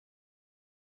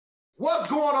What's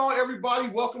going on, everybody?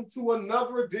 Welcome to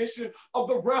another edition of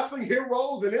the Wrestling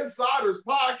Heroes and Insiders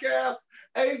podcast,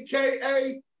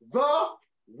 aka The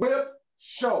Whip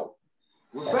Show.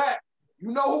 We're back. You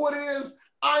know who it is.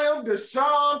 I am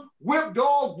Deshaun Whip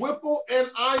Dog Whipple, and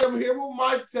I am here with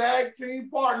my tag team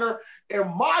partner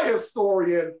and my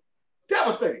historian,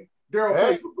 Devastating Daryl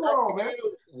Pace. What's going on, man?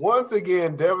 Once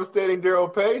again, Devastating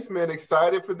Daryl Pace, man.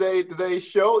 Excited for today's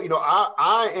show. You know,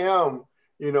 I am,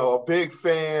 a big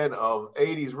fan of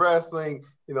 80s wrestling,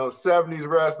 70s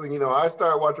wrestling. I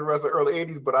started watching wrestling early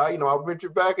 80s, but I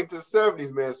ventured back into the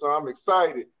 70s, man. So I'm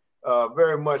excited,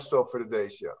 very much so, for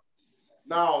today's show.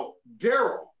 Now,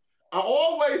 Daryl, I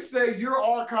always say you're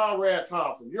our Conrad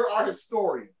Thompson. You're our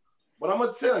historian. But I'm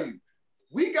going to tell you,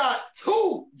 we got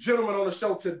two gentlemen on the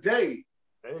show today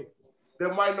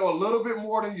that might know a little bit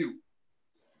more than you.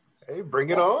 Hey,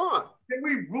 bring it on. Can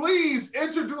we please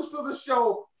introduce to the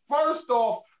show, first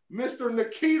off, Mr.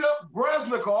 Nikita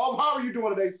Breznikov. How are you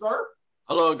doing today, sir?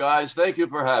 Hello, guys. Thank you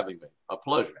for having me. A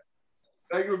pleasure.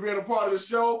 Thank you for being a part of the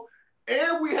show.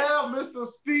 And we have Mr.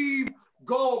 Steve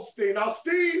Goldstein. Now,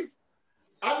 Steve,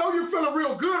 I know you're feeling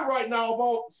real good right now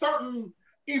about certain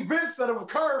events that have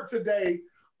occurred today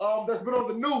that's been on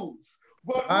the news.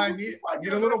 But I need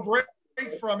a little break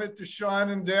from it,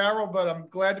 Deshaun and Daryl, but I'm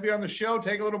glad to be on the show.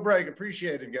 Take a little break.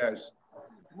 Appreciate it, guys.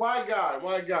 My God.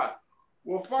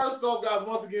 Well, first off, guys,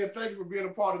 once again, thank you for being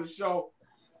a part of the show.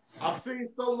 I've seen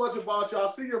so much about you.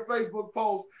 I've seen your Facebook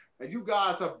post, and you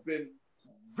guys have been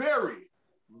very,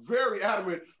 very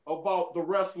adamant about the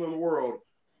wrestling world.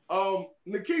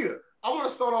 Nikita, I want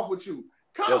to start off with you.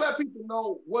 Kind of let people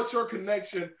know what your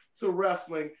connection to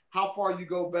wrestling, how far you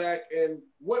go back, and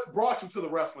what brought you to the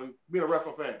wrestling, being a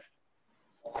wrestling fan.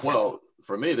 Well,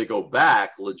 for me to go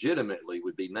back legitimately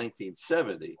would be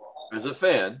 1970. As a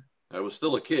fan, I was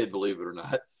still a kid, believe it or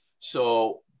not.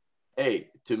 So, hey,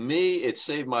 to me, it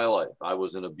saved my life. I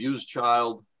was an abused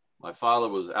child. My father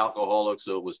was alcoholic,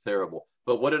 so it was terrible.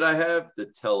 But what did I have? The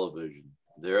television.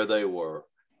 There they were.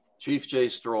 Chief J.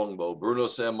 Strongbow, Bruno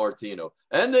Sammartino,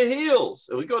 and the heels.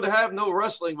 We could have no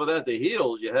wrestling without the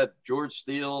heels. You had George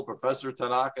Steele, Professor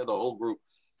Tanaka, the whole group.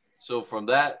 So from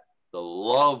that, the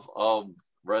love of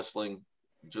wrestling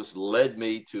just led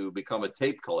me to become a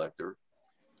tape collector.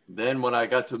 Then when I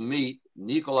got to meet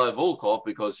Nikolai Volkoff,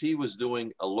 because he was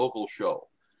doing a local show,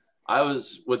 I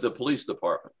was with the police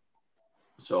department.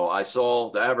 So I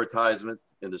saw the advertisement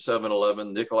in the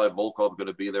 7-Eleven, Nikolai Volkoff going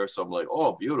to be there. So I'm like,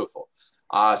 oh, beautiful.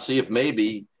 See if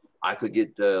maybe I could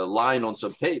get the line on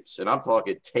some tapes. And I'm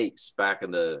talking tapes back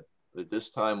in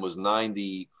this time was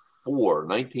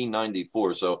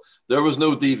 1994. So there was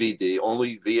no DVD,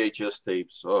 only VHS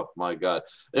tapes. Oh my God.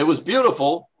 It was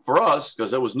beautiful for us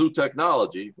because it was new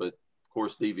technology, but of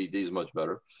course DVD is much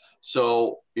better.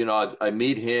 So, I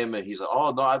meet him and he's like,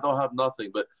 oh no, I don't have nothing,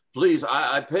 but please,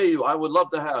 I pay you. I would love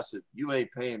to have. I said, you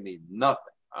ain't paying me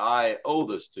nothing. I owe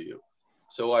this to you.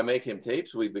 So I make him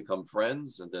tapes, we become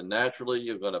friends, and then naturally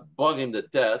you're going to bug him to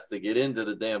death to get into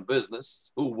the damn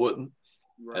business. Who wouldn't?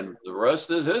 Right. And the rest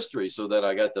is history. So that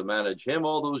I got to manage him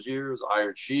all those years,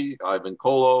 Iron Sheik, Ivan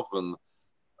Koloff, and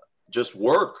just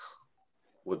work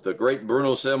with the great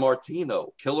Bruno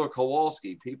Sammartino, Killer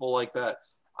Kowalski, people like that.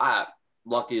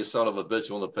 Luckiest son of a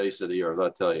bitch on the face of the earth, I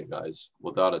tell you guys,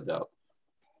 without a doubt.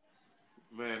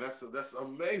 Man, that's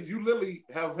amazing. You literally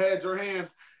have had your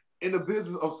hands in the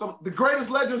business of the greatest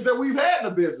legends that we've had in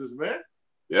the business, man.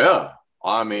 Yeah.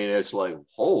 I mean, it's like,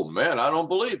 oh man, I don't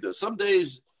believe this. Some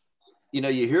days,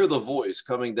 you hear the voice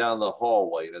coming down the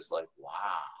hallway and it's like, wow,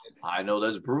 I know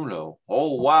that's Bruno.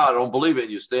 Oh, wow, I don't believe it.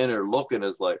 And you stand there looking,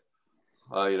 it's like,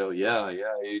 yeah.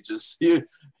 You just,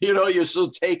 you're so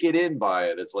taken in by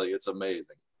it. It's like, it's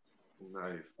amazing.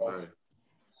 Nice.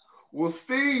 Well,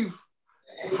 Steve,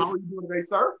 how are you doing today,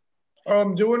 sir?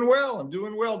 I'm doing well,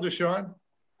 Deshaun.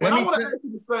 And I want to ask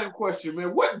you the same question,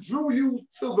 man. What drew you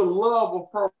to the love of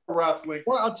pro wrestling?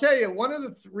 Well, I'll tell you, one of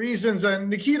the reasons,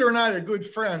 and Nikita and I are good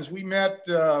friends. We met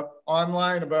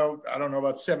online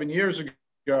about 7 years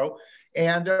ago.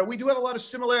 And we do have a lot of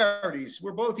similarities.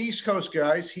 We're both East Coast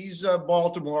guys. He's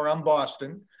Baltimore, I'm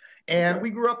Boston. And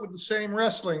we grew up with the same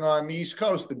wrestling on the East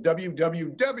Coast, the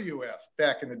WWF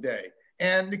back in the day.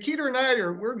 And Nikita and I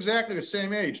we're exactly the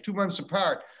same age, 2 months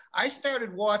apart. I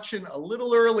started watching a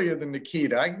little earlier than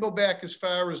Nikita. I can go back as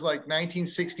far as like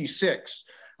 1966.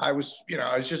 I was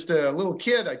just a little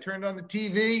kid. I turned on the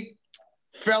TV.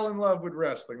 fell in love with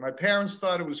wrestling. My parents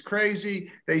thought it was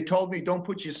crazy. They told me, don't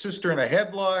put your sister in a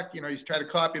headlock. You know, he's trying to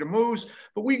copy the moves.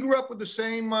 But we grew up with the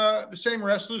same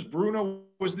wrestlers. Bruno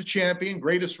was the champion,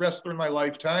 greatest wrestler in my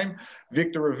lifetime.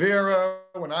 Victor Rivera,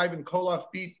 when Ivan Koloff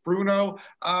beat Bruno.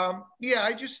 Yeah,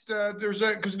 I just,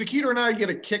 because Nikita and I get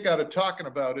a kick out of talking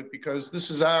about it because this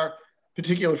is our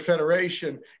particular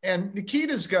federation. And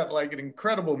Nikita's got like an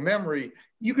incredible memory.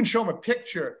 You can show him a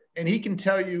picture and he can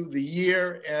tell you the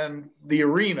year and the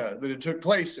arena that it took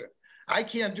place in. I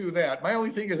can't do that. My only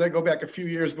thing is I go back a few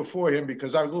years before him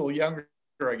because I was a little younger,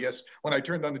 I guess, when I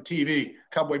turned on the TV,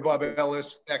 Cowboy Bob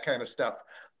Ellis, that kind of stuff.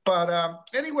 But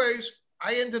anyways,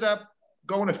 I ended up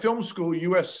going to film school,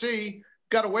 USC,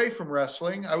 got away from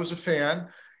wrestling. I was a fan.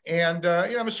 And you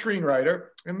know, I'm a screenwriter.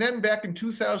 And then back in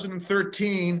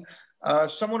 2013,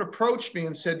 someone approached me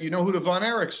and said, do you know who the Von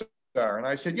Erichs are? And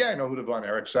I said, yeah, I know who the Von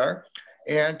Erichs are.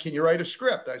 And can you write a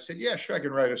script? I said, yeah, sure, I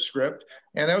can write a script.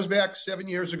 And that was back 7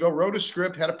 years ago. Wrote a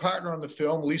script, had a partner on the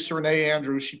film, Lisa Renee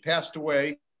Andrews. She passed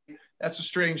away. That's a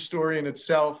strange story in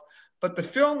itself. But the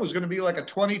film was going to be like a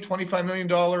 $25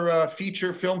 million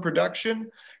feature film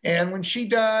production. And when she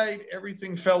died,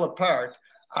 everything fell apart.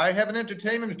 I have an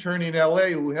entertainment attorney in LA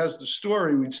who has the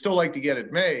story. We'd still like to get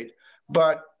it made.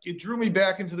 But it drew me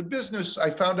back into the business.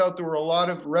 I found out there were a lot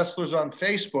of wrestlers on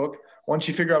Facebook once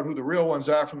you figure out who the real ones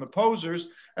are from the posers.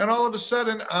 And all of a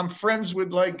sudden, I'm friends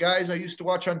with like guys I used to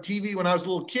watch on TV when I was a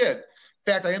little kid.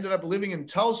 In fact, I ended up living in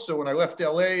Tulsa. When I left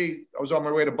LA, I was on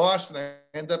my way to Boston.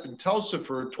 I ended up in Tulsa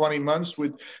for 20 months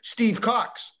with Steve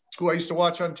Cox, who I used to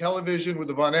watch on television with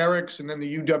the Von Erichs and then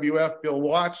the UWF, Bill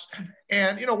Watts.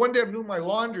 And, you know, one day I'm doing my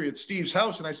laundry at Steve's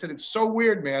house and I said, it's so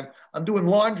weird, man. I'm doing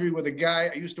laundry with a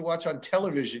guy I used to watch on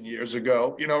television years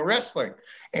ago, you know, wrestling.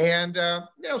 And,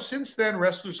 you know, since then,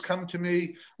 wrestlers come to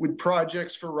me with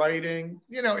projects for writing.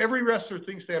 You know, every wrestler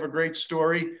thinks they have a great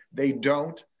story. They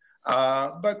don't.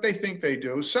 But they think they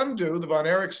do. Some do. The Von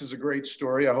Erichs is a great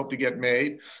story. I hope to get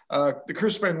made. The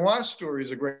Chris Benoit story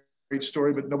is a great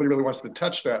story, but nobody really wants to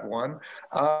touch that one.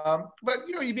 But,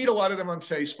 you know, you meet a lot of them on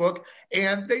Facebook,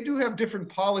 and they do have different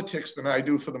politics than I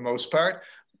do for the most part.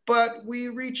 But we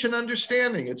reach an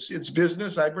understanding. It's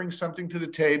business. I bring something to the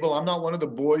table. I'm not one of the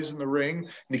boys in the ring.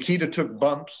 Nikita took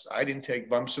bumps. I didn't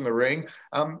take bumps in the ring.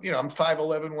 You know, I'm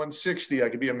 5'11", 160. I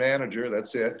could be a manager.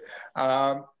 That's it.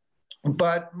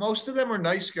 But most of them are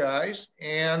nice guys.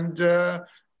 And, you know,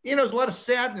 there's a lot of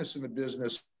sadness in the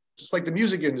business. It's like the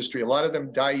music industry. A lot of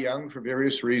them die young for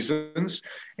various reasons.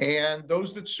 And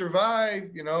those that survive,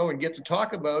 you know, and get to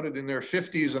talk about it in their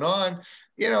 50s and on,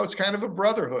 you know, it's kind of a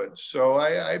brotherhood. So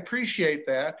I appreciate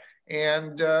that.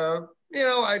 And, you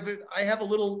know, I have a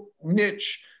little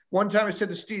niche. One time I said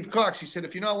to Steve Cox, he said,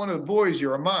 if you're not one of the boys,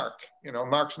 you're a mark. You know,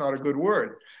 mark's not a good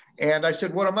word. And I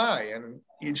said, what am I?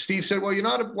 And Steve said, well, you're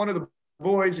not one of the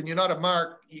boys and you're not a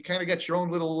mark. You kind of got your own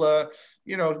little,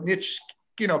 you know, niche,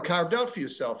 you know, carved out for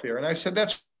yourself here. And I said,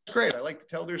 that's great. I like to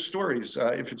tell their stories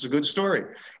if it's a good story.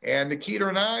 And Nikita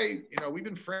and I, you know, we've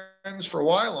been friends for a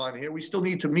while on here. We still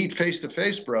need to meet face to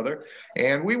face, brother.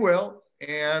 And we will.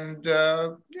 And,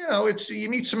 you know, you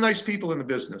meet some nice people in the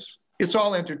business. It's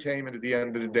all entertainment at the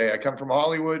end of the day. I come from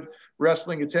Hollywood.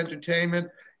 Wrestling, it's entertainment.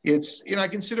 It's, you know, I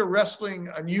consider wrestling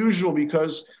unusual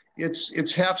because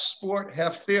it's half sport,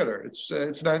 half theater.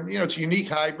 It's not, you know, it's a unique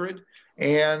hybrid.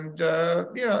 And,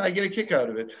 you know, I get a kick out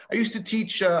of it. I used to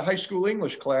teach high school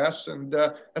English class, and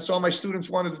that's all my students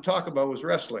wanted to talk about was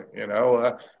wrestling, you know.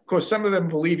 Of course, some of them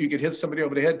believe you could hit somebody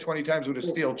over the head 20 times with a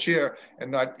steel chair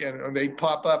and they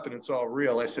pop up and it's all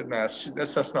real. I said, nah,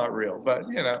 that's not real. But,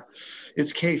 you know,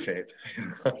 it's kayfabe.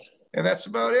 And that's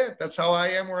about it. That's how I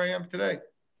am where I am today.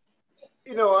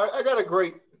 You know, I got a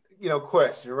great, you know,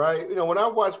 question, right? You know,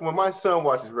 when my son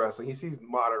watches wrestling, he sees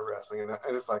modern wrestling, and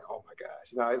it's like, oh my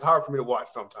gosh, you know, it's hard for me to watch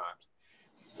sometimes.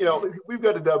 You know, we've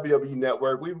got the WWE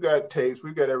Network, we've got tapes,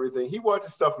 we've got everything. He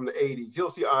watches stuff from the 80s. He'll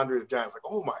see Andre the Giant, like,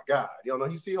 oh my God, you know,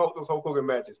 he see those Hulk Hogan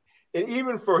matches. And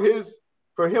even for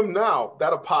him now,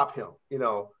 that'll pop him, you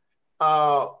know.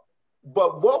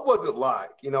 But what was it like,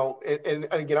 you know? And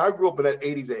again, I grew up in that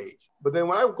 80s age. But then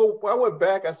when I went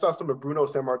back, I saw some of Bruno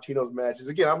Sammartino's matches.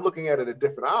 Again, I'm looking at it a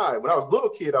different eye. When I was a little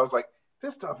kid, I was like,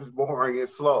 this stuff is boring and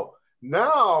slow.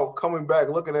 Now, coming back,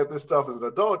 looking at this stuff as an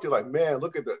adult, you're like, man,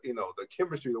 look at the, you know, the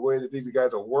chemistry, the way that these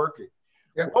guys are working.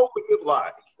 Yeah. What was it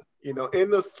like, you know,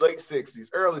 in the late 60s,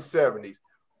 early 70s?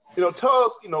 You know, tell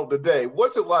us, you know, today,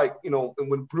 what's it like, you know,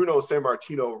 when Bruno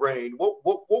Sammartino reigned? What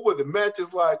were the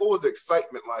matches like? What was the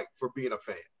excitement like for being a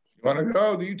fan? You want to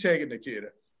go? You take it, Nikita.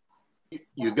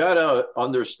 You got to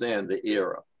understand the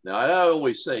era. Now, I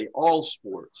always say all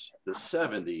sports, the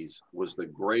 70s was the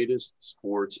greatest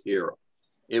sports era.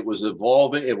 It was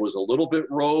evolving. It was a little bit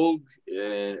rogue,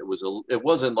 and it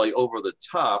wasn't like over the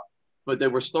top, but they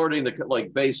were starting to,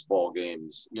 like baseball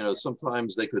games. You know,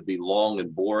 sometimes they could be long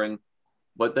and boring,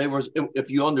 but if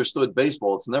you understood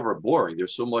baseball, it's never boring.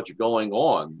 There's so much going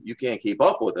on. You can't keep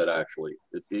up with it, actually.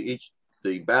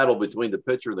 The battle between the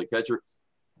pitcher and the catcher.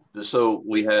 So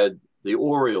we had the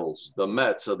Orioles, the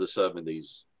Mets of the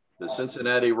 70s, the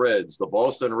Cincinnati Reds, the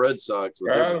Boston Red Sox,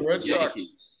 the Red Sox.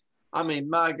 I mean,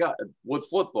 my God, with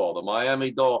football, the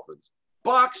Miami Dolphins,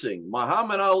 boxing,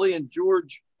 Muhammad Ali and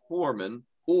George Foreman,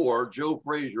 or Joe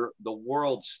Frazier, the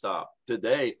world stopped.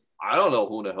 Today, I don't know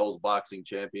who the hell's boxing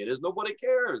champion is. Nobody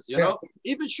cares, you know?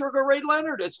 Even Sugar Ray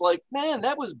Leonard, it's like, man,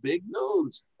 that was big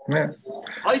news. Yeah.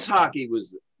 Ice hockey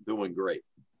was doing great.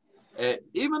 And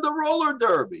even the roller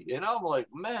derby, you know, I'm like,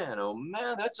 man, oh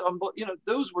man, you know,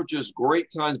 those were just great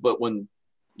times. But when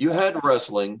you had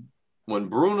wrestling, when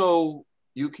Bruno,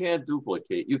 you can't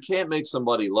duplicate. You can't make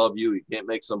somebody love you. You can't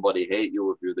make somebody hate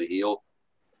you if you're the heel.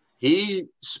 He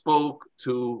spoke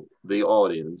to the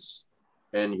audience,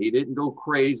 and he didn't go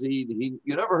crazy.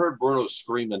 You never heard Bruno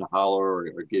scream and holler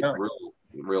or get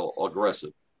real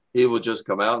aggressive. He would just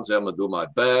come out and say, I'm going to do my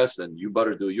best, and you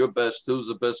better do your best too,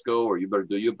 Zabisco, or you better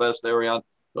do your best, Ariane,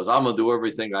 because I'm going to do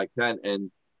everything I can. And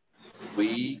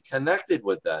we connected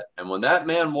with that. And when that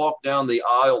man walked down the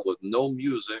aisle with no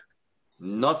music,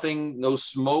 nothing, no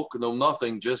smoke, no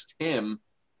nothing, just him,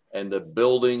 and the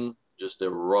building just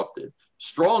erupted.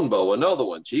 Strongbow, another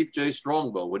one, Chief Jay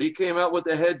Strongbow. When he came out with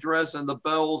the headdress and the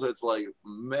bells, it's like,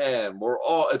 man,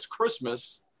 it's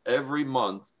Christmas every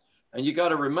month. And you got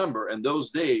to remember, in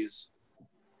those days,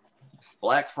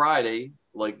 Black Friday,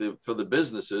 for the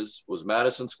businesses, was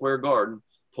Madison Square Garden,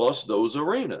 plus those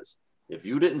arenas. If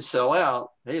you didn't sell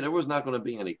out, hey, there was not going to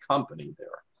be any company there.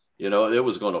 You know, it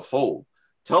was going to fold.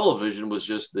 Television was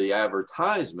just the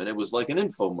advertisement. It was like an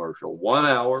infomercial, 1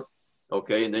 hour,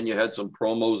 okay, and then you had some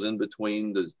promos in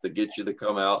between to get you to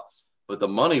come out. But the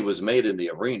money was made in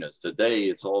the arenas. Today,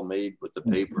 it's all made with the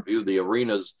pay-per-view. The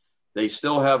arenas, they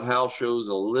still have house shows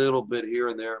a little bit here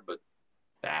and there, but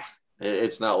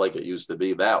it's not like it used to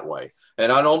be that way.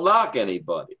 And I don't knock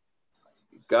anybody.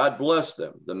 God bless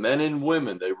them. The men and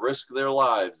women, they risk their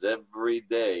lives every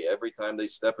day, every time they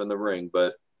step in the ring.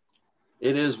 But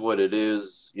it is what it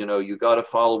is. You know, you got to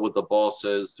follow what the boss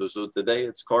says. So today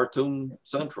it's Cartoon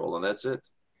Central, and that's it.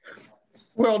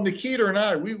 Well, Nikita and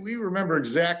I, we remember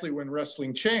exactly when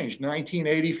wrestling changed.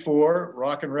 1984,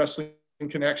 Rock and Wrestling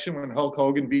Connection, when Hulk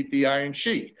Hogan beat the Iron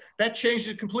Sheik. That changed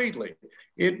it completely.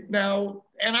 And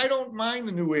I don't mind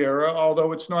the new era,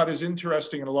 although it's not as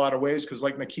interesting in a lot of ways, because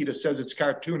like Nikita says, it's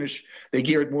cartoonish. They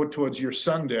gear it more towards your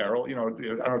son, Daryl. You know,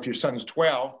 I don't know if your son's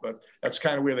 12, but that's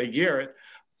kind of where they gear it.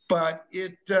 But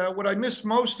what I miss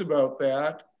most about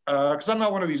that, because I'm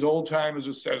not one of these old timers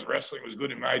who says wrestling was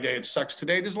good in my day, it sucks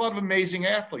today. There's a lot of amazing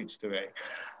athletes today.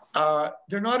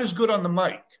 They're not as good on the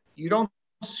mic. You don't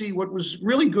see what was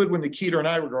really good when Nikita and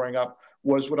I were growing up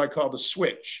was what I call the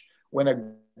switch. When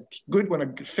a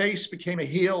face became a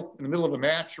heel in the middle of a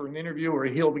match or an interview, or a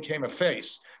heel became a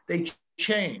face, they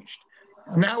changed.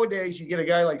 Nowadays, you get a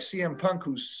guy like CM Punk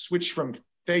who's switched from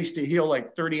face to heel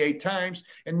like 38 times,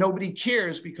 and nobody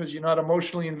cares because you're not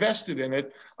emotionally invested in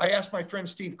it. I asked my friend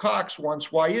Steve Cox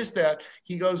once, why is that?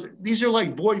 He goes, these are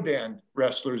like boy band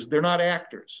wrestlers. They're not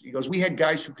actors. He goes, we had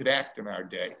guys who could act in our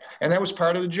day. And that was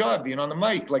part of the job, being on the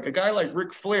mic. Like a guy like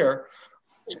Ric Flair,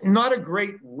 not a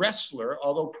great wrestler,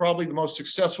 although probably the most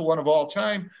successful one of all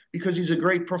time, because he's a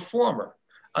great performer.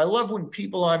 I love when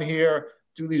people on here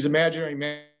do these imaginary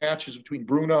matches between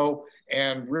Bruno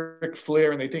and Ric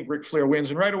Flair, and they think Ric Flair wins.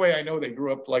 And right away, I know they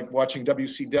grew up like watching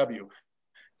WCW.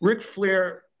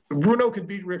 Bruno could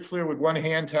beat Ric Flair with one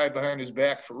hand tied behind his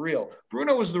back for real.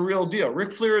 Bruno was the real deal.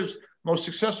 Ric Flair is most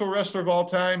successful wrestler of all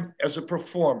time as a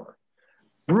performer.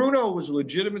 Bruno was a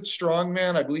legitimate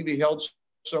strongman. I believe he held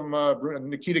some,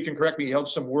 Nikita can correct me, he held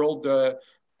some world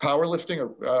powerlifting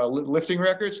or lifting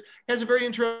records. He has a very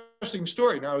interesting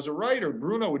story. Now, as a writer,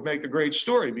 Bruno would make a great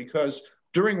story because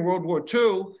during World War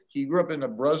II, he grew up in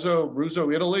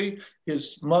Abruzzo, Italy.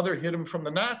 His mother hid him from the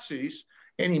Nazis,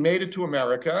 and he made it to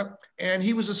America. And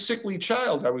he was a sickly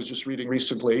child, I was just reading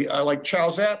recently, like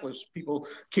Charles Atlas, people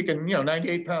kicking,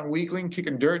 98-pound weakling,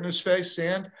 kicking dirt in his face,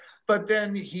 sand. But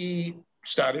then he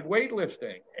started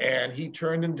weightlifting, and he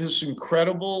turned into this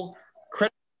incredibly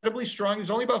strong.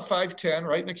 He's only about 5'10",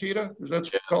 right, Nikita?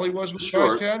 That's all he was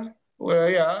 5'10"? Well,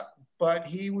 yeah, but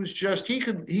he was just, he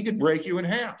could break you in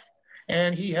half.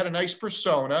 and he had a nice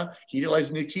persona. He,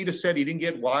 as Nikita said, he didn't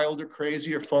get wild or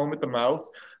crazy or foam at the mouth,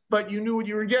 but you knew what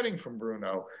you were getting from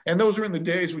Bruno. And those were in the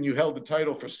days when you held the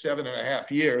title for 7.5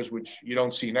 years, which you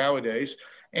don't see nowadays.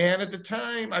 And at the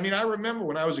time, I mean, I remember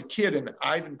when I was a kid and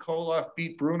Ivan Koloff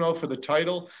beat Bruno for the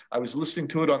title, I was listening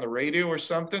to it on the radio or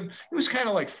something. It was kind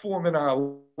of like Foreman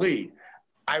Ali.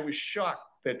 I was shocked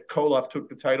that Koloff took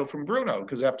the title from Bruno,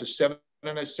 because after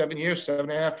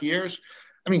 7.5 years,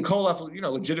 I mean, Koloff, you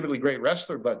know, legitimately great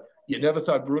wrestler, but you never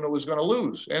thought Bruno was going to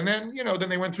lose. And then, you know, then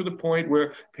they went through the point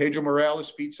where Pedro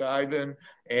Morales beats Ivan,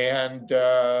 and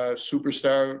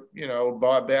superstar, you know,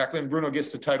 Bob Backlund. Bruno gets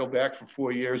the title back for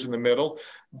 4 years in the middle.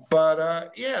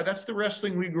 But yeah, that's the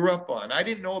wrestling we grew up on. I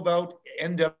didn't know about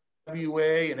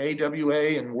NWA and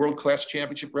AWA and World Class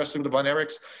Championship Wrestling with the Von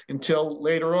Erichs until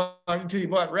later on, until you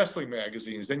bought wrestling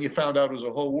magazines. Then you found out it was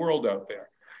a whole world out there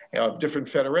of different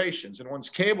federations. And once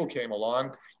cable came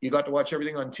along, you got to watch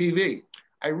everything on TV.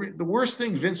 The worst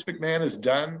thing Vince McMahon has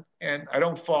done, and I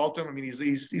don't fault him. I mean,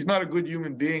 he's not a good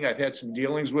human being. I've had some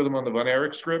dealings with him on the Von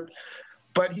Erich script,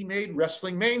 but he made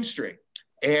wrestling mainstream.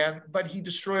 But he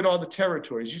destroyed all the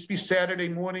territories. It used to be Saturday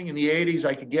morning in the 80s.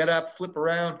 I could get up, flip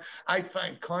around. I'd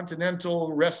find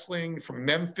continental wrestling from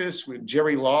Memphis with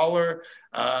Jerry Lawler.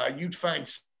 You'd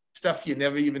find stuff you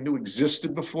never even knew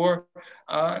existed before.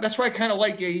 That's why I kind of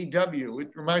like AEW.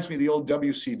 It reminds me of the old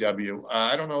WCW.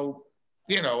 I don't know.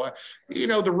 You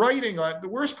know, the writing on the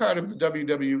worst part of the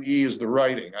WWE is the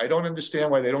writing. I don't understand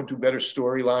why they don't do better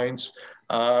storylines,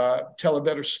 tell a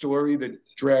better story that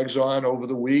drags on over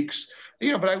the weeks.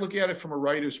 You know, but I look at it from a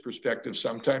writer's perspective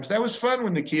sometimes. That was fun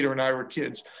when Nikita and I were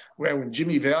kids. When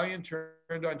Jimmy Valiant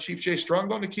turned on Chief Jay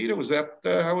Strongbow, Nikita, was that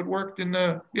how it worked?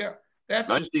 Yeah. That's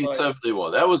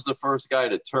 1971. That was the first guy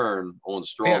to turn on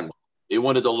Strongbow. Yeah. He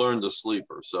wanted to learn the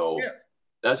sleeper. So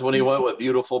that's when he went with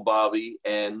Beautiful Bobby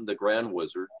and the Grand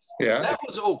Wizard. Yeah. That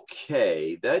was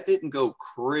okay. That didn't go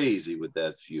crazy with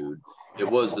that feud. It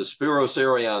was the Spiros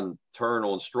Arion turn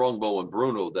on Strongbow and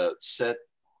Bruno that set,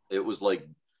 it was like,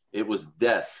 it was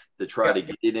death to try to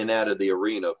get in and out of the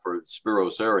arena for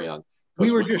Spiros Arion.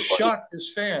 We were just shocked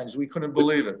as fans. We couldn't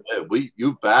believe it.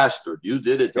 You bastard. You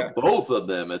did it to both of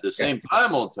them at the same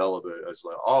time on television. It's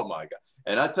like, oh my God.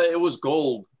 And I tell you, it was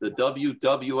gold. The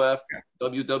WWF,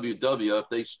 WWF,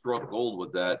 they struck gold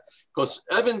with that. Because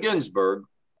Evan Ginsberg,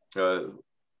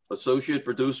 associate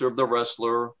producer of The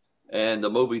Wrestler and the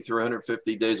movie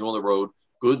 350 Days on the Road,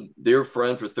 good dear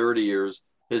friend for 30 years.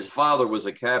 His father was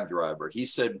a cab driver. He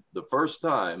said the first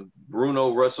time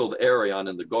Bruno wrestled Arion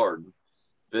in the Garden,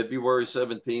 February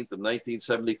 17th of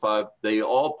 1975, they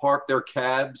all parked their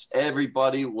cabs.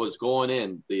 Everybody was going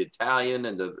in. The Italian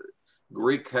and the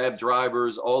Greek cab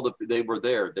drivers, they were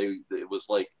there. It was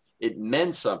like, it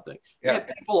meant something. Yeah,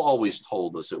 people always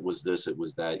told us it was this, it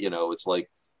was that. You know, it's like,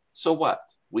 so what?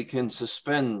 We can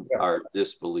suspend our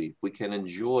disbelief. We can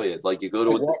enjoy it. Like you go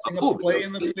to a play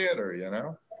in the theater, you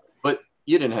know? But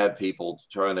you didn't have people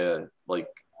trying to, like,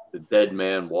 the dead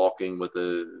man walking with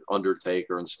the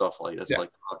Undertaker and stuff like that. It's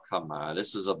like, oh, come on,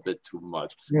 this is a bit too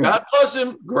much. God bless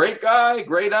him, great guy,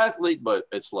 great athlete, but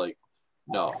it's like,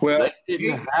 no, they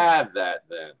didn't have that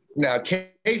then. Now,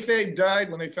 kayfabe died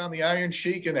when they found the Iron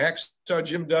Sheik and Hacksaw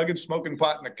Jim Duggan smoking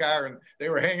pot in the car, and they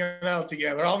were hanging out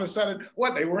together. All of a sudden,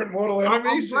 they weren't mortal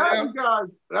enemies? I'm glad you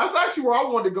guys, that's actually where I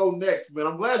wanted to go next, man.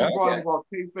 I'm glad you brought up about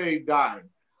kayfabe dying.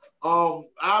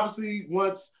 Obviously,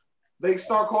 once they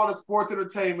start calling it sports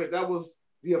entertainment, that was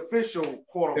the official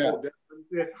quote unquote.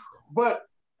 But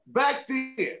back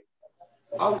then,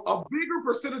 a bigger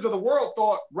percentage of the world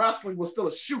thought wrestling was still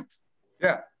a shoot.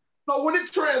 Yeah. So when it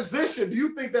transitioned, do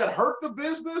you think that hurt the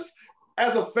business?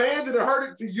 As a fan, did it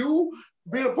hurt it to you?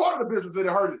 Being a part of the business, did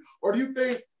it hurt it? Or do you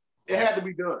think it had to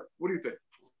be done? What do you think?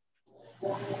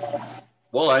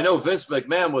 Well, I know Vince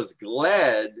McMahon was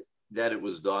glad that it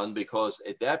was done, because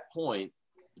at that point,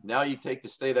 now you take the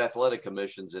state athletic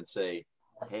commissions and say,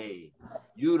 hey,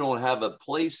 you don't have a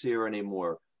place here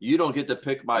anymore. You don't get to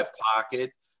pick my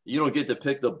pocket. You don't get to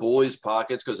pick the boys'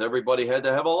 pockets, because everybody had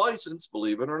to have a license,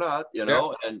 believe it or not, you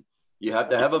know, and you have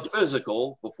to have a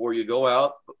physical before you go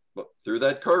out through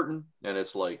that curtain. And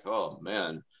it's like, oh,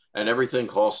 man. And everything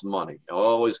costs money. It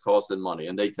always costed money.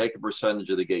 And they take a percentage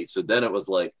of the gate. So then it was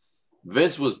like,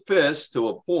 Vince was pissed to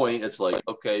a point. It's like,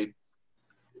 okay,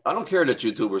 I don't care that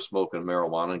you two were smoking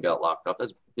marijuana and got locked up.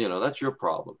 That's, you know, that's your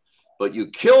problem. But you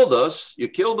killed us. You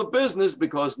killed the business,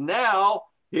 because now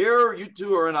here you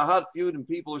two are in a hot feud and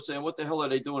people are saying, what the hell are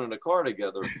they doing in the car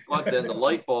together? But then the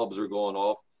light bulbs are going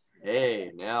off.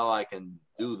 Hey, now I can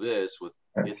do this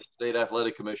get the state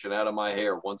athletic commission out of my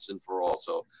hair once and for all.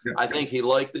 So I think he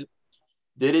liked it.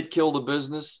 Did it kill the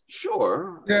business?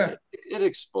 Sure. Yeah. It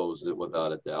exposed it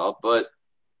without a doubt. But,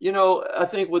 you know, I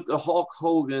think with the Hulk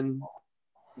Hogan,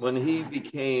 when he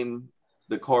became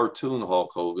the cartoon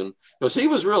Hulk Hogan, because he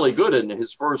was really good in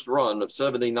his first run of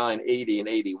 79, 80, and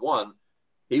 81.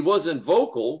 He wasn't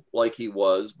vocal like he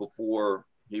was before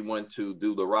he went to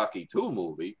do the Rocky II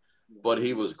movie, but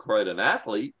he was quite an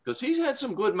athlete because he's had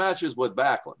some good matches with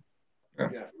Backlund. Yeah.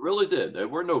 He really did. There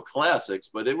were no classics,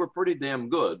 but they were pretty damn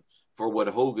good for what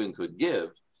Hogan could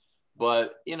give.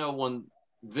 But, you know, when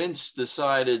Vince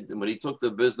decided, when he took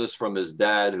the business from his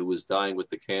dad, who was dying with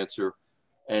the cancer,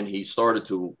 and he started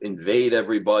to invade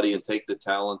everybody and take the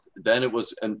talent, then it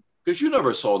was, and because you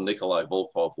never saw Nikolai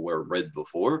Volkoff wear red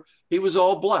before. He was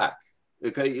all black.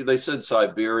 Okay, they said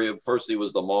Siberia. First he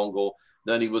was the Mongol,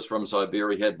 then he was from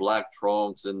Siberia. He had black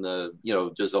trunks and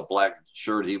just a black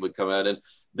shirt he would come out in.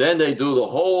 Then they do the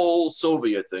whole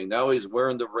Soviet thing. Now he's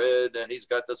wearing the red and he's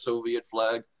got the Soviet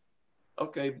flag.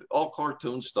 Okay, all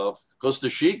cartoon stuff. Because the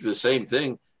Sheik, the same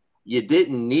thing. You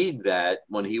didn't need that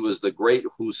when he was the great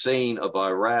Hussein of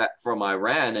Iraq from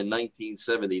Iran in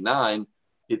 1979.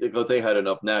 Because they had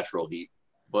enough natural heat,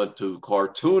 but to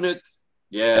cartoon it,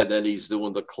 yeah, then he's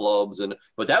doing the clubs,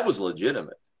 but that was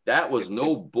legitimate. That was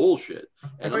no bullshit.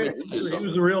 And he was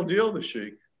the real deal, the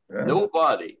Sheik. Yeah.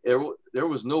 Nobody, there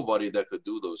was nobody that could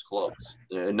do those clubs,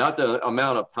 and not the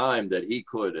amount of time that he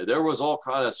could. There was all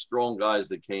kind of strong guys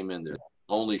that came in there.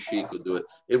 Only Sheik could do it.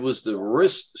 It was the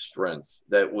wrist strength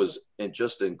that was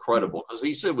just incredible. Because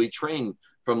he said we trained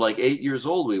from like 8 years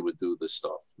old, we would do this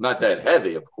stuff. Not that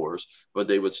heavy, of course, but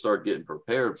they would start getting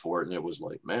prepared for it. And it was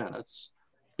like, man,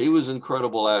 he was an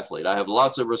incredible athlete. I have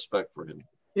lots of respect for him.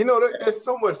 You know, there's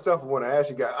so much stuff I want to ask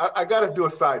you guys. I got to do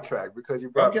a sidetrack because you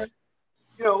brought, you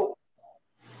know,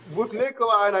 with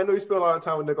Nikolai, and I know you spent a lot of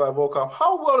time with Nikolai Volkoff,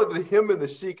 how well did him and the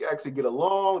Sheik actually get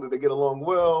along? Did they get along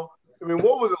well? I mean,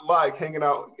 what was it like hanging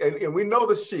out? And we know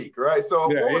the Sheik, right? So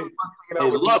what was it like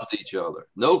hanging out they loved each other.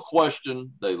 No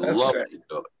question. They loved each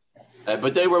other.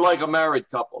 But they were like a married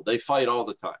couple. They fight all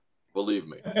the time, believe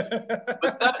me.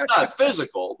 But not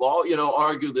physical. Well, you know,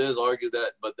 argue this, argue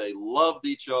that. But they loved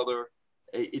each other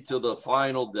to the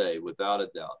final day, without a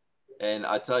doubt. And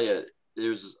I tell you,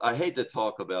 I hate to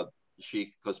talk about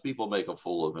Sheik because people make a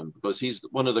fool of him because he's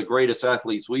one of the greatest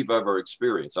athletes we've ever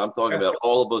experienced. I'm talking about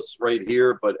all of us right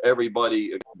here, but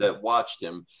everybody that watched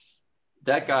him.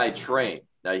 That guy trained.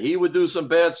 Now he would do some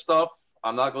bad stuff.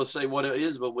 I'm not going to say what it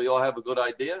is, but we all have a good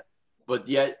idea. But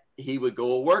yet he would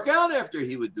go work out after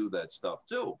he would do that stuff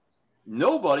too.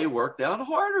 Nobody worked out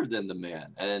harder than the man.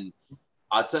 And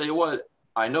I'll tell you what,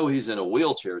 I know he's in a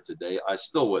wheelchair today. I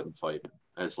still wouldn't fight him.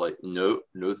 It's like, no,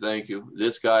 thank you.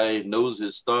 This guy knows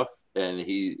his stuff, and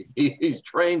he's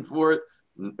trained for it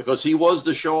because he was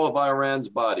the Shah of Iran's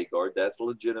bodyguard. That's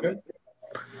legitimate.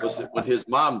 Because when his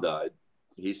mom died,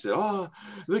 he said, "Oh,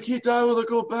 Nikita, I want to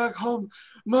go back home.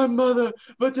 My mother,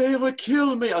 but they would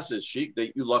kill me." I said, "Sheik,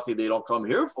 you lucky they don't come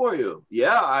here for you."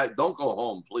 Yeah, I don't go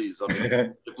home, please. I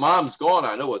mean, if mom's gone,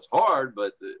 I know it's hard,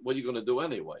 but what are you going to do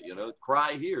anyway? You know,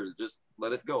 cry here. Just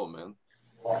let it go, man.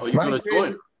 Oh, you're going to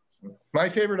join her. My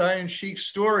favorite Iron Sheik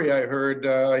story I heard,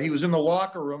 he was in the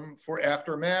locker room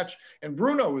after a match, and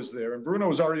Bruno was there. And Bruno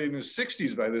was already in his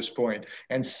 60s by this point.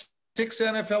 And 6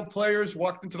 NFL players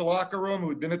walked into the locker room who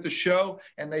had been at the show,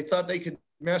 and they thought they could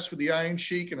mess with the Iron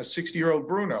Sheik and a 60-year-old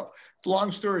Bruno.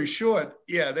 Long story short,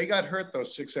 yeah, they got hurt,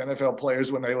 those 6 NFL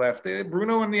players, when they left.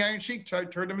 Bruno and the Iron Sheik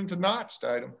turned them into knots,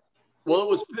 tied them. Well, it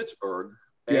was Pittsburgh.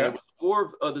 And it was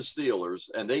 4 of the Steelers,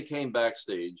 and they came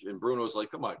backstage, and Bruno was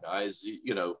like, "Come on, guys,"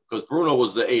 you know, because Bruno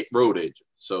was the road agent.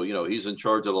 So, you know, he's in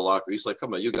charge of the locker. He's like,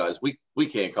 "Come on, you guys, we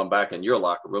can't come back in your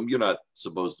locker room. You're not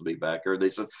supposed to be back here." They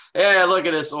said, "Hey, look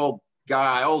at this old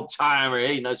guy, old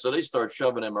timer." So they start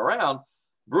shoving him around.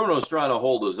 Bruno's trying to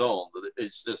hold his own, but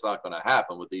it's just not going to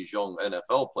happen with these young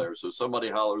NFL players. So somebody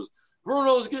hollers,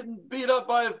 "Bruno's getting beat up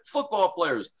by football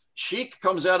players." Sheik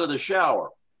comes out of the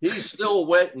shower. He's still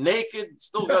wet, naked,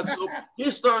 still got soup.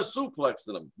 He starts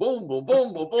suplexing him. Boom, boom,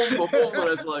 boom, boom, boom, boom, boom. And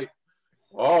it's like,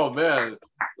 oh, man,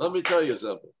 let me tell you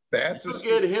something. You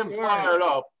get him fired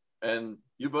up, and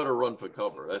you better run for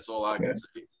cover. That's all I can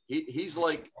say. He's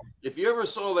like, if you ever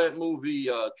saw that movie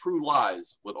True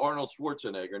Lies with Arnold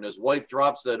Schwarzenegger, and his wife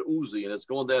drops that Uzi, and it's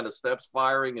going down the steps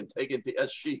firing and taking –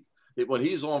 that's Sheik. When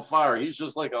he's on fire, he's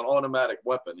just like an automatic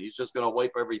weapon. He's just going to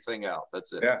wipe everything out.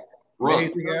 That's it. Yeah. Run.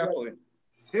 Amazing athlete.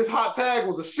 His hot tag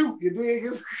was a shoot, you dig?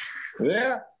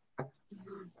 Yeah.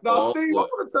 Now, Steve, I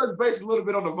want to touch base a little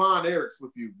bit on the Von Erichs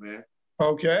with you, man.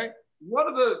 Okay. One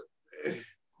of the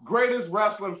greatest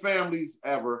wrestling families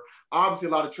ever. Obviously,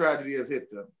 a lot of tragedy has hit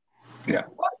them. Yeah.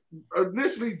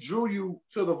 initially drew you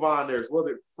to the Von Erichs? Was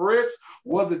it Fritz?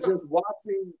 Was it just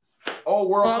watching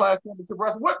world class championship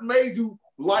wrestling? What made you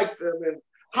like them, and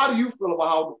how do you feel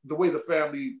about the way the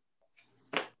family?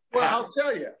 Well, I'll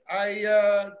tell you,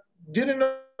 I didn't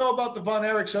know about the Von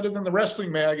Erichs other than the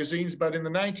wrestling magazines, but in the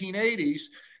 1980s,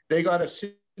 they got a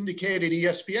syndicated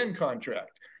ESPN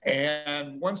contract.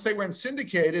 And once they went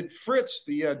syndicated, Fritz,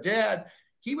 the dad,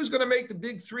 he was going to make the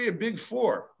big three a big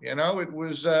four. You know, it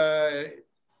was WWF,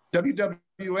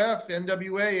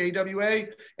 NWA, AWA,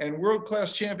 and World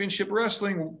Class Championship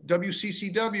Wrestling,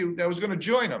 WCCW, that was going to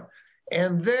join them.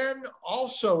 And then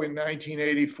also in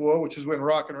 1984, which is when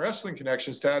Rock and Wrestling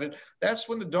Connection started, that's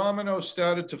when the dominoes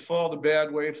started to fall the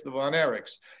bad way for the Von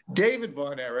Erichs. David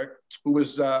Von Erich, who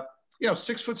was,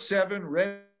 6'7",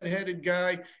 red-headed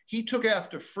guy, he took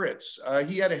after Fritz.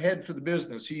 He had a head for the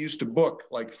business. He used to book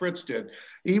like Fritz did.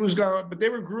 He was going, but they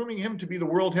were grooming him to be the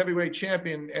world heavyweight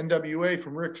champion NWA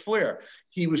from Ric Flair.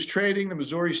 He was trading the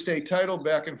Missouri State title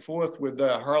back and forth with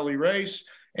Harley Race.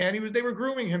 And they were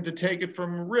grooming him to take it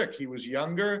from Rick. He was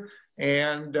younger,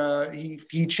 and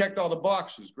he checked all the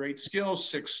boxes. Great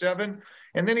skills, 6'7".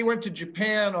 And then he went to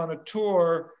Japan on a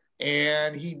tour,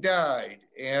 and he died.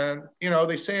 And,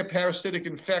 they say a parasitic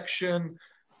infection.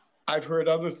 I've heard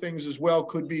other things as well.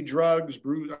 Could be drugs.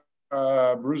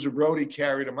 Bruiser Brody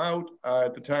carried him out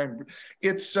at the time.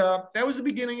 That was the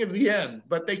beginning of the end.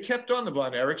 But they kept on the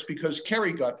Von Erichs because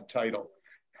Kerry got the title.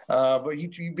 But he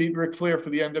beat Ric Flair for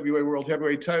the NWA World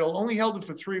Heavyweight title, only held it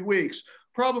for 3 weeks.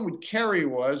 Problem with Kerry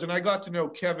was, and I got to know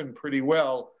Kevin pretty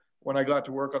well when I got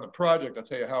to work on the project. I'll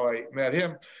tell you how I met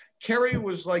him. Kerry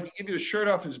was like, he gave you the shirt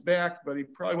off his back, but he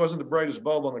probably wasn't the brightest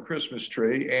bulb on the Christmas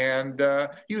tree. And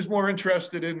he was more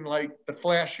interested in like the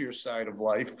flashier side of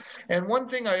life. And one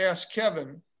thing I asked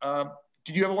Kevin,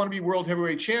 did you ever want to be world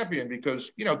heavyweight champion?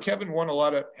 Because, Kevin won a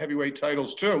lot of heavyweight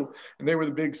titles too, and they were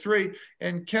the big three.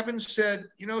 And Kevin said,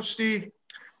 Steve,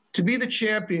 to be the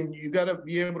champion, you got to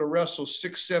be able to wrestle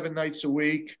 6-7 nights a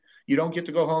week. You don't get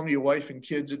to go home to your wife and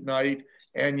kids at night,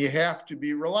 and you have to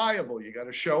be reliable. You got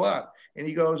to show up. And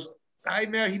he goes, he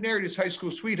married his high school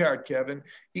sweetheart, Kevin.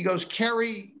 He goes,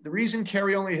 Kerry, the reason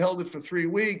Kerry only held it for 3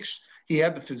 weeks, he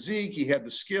had the physique, he had the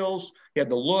skills, he had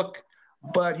the look,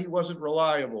 but he wasn't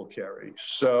reliable, Kerry.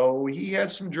 So he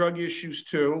had some drug issues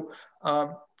too.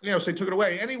 So he took it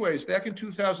away. Anyways, back in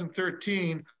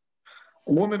 2013,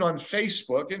 a woman on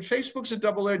Facebook, and Facebook's a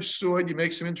double-edged sword. You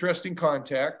make some interesting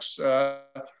contacts.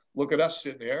 Look at us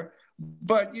sitting there.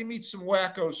 But you meet some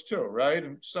wackos too, right?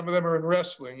 And some of them are in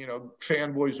wrestling,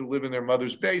 fanboys who live in their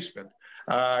mother's basement.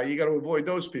 You got to avoid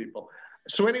those people.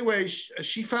 So anyway,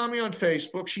 she found me on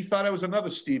Facebook. She thought I was another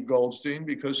Steve Goldstein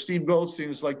because Steve Goldstein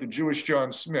is like the Jewish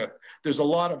John Smith. There's a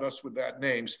lot of us with that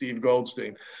name, Steve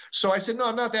Goldstein. So I said, no,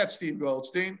 I'm not that Steve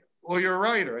Goldstein. Well, you're a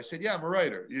writer. I said, yeah, I'm a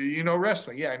writer. You know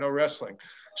wrestling? Yeah, I know wrestling.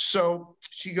 So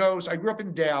she goes, I grew up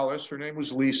in Dallas. Her name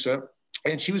was Lisa.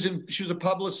 And she was a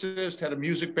publicist, had a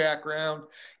music background.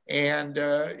 And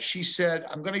she said,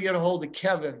 I'm going to get a hold of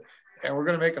Kevin and we're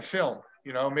going to make a film,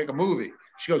 make a movie.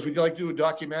 She goes, would you like to do a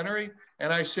documentary?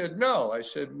 And I said, no. I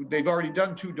said, they've already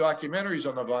done 2 documentaries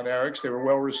on the Von Erichs. They were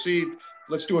well received.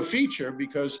 Let's do a feature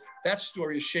because that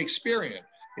story is Shakespearean.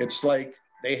 It's like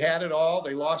they had it all.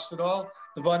 They lost it all.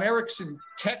 The Von Erichs in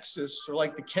Texas are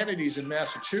like the Kennedys in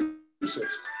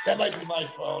Massachusetts. That might be my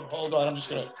phone. Hold on. I'm just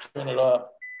going to turn it off.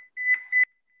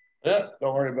 Yeah,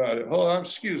 don't worry about it. Hold on.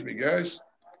 Excuse me, guys.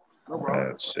 No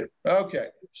problem. Let's see. Okay.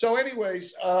 So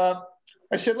anyways,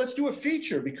 I said, let's do a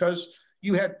feature because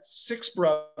you had 6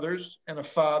 brothers and a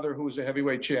father who was a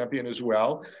heavyweight champion as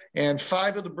well. And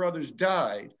 5 of the brothers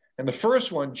died. And the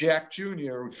first one, Jack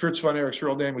Jr., Fritz Von Erich's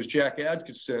real name was Jack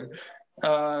Adkisson.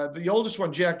 The oldest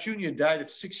one, Jack Jr., died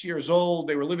at 6 years old.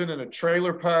 They were living in a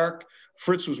trailer park.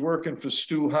 Fritz was working for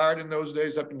Stu Hart in those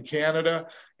days up in Canada,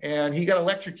 and he got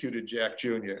electrocuted, Jack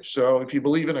Jr. So if you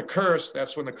believe in a curse,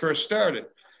 that's when the curse started.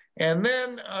 And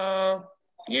then,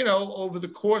 over the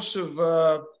course of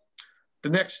the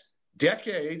next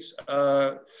decades,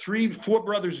 4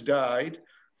 brothers died,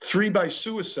 3 by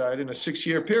suicide in a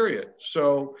 6-year period.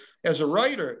 So as a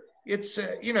writer, it's,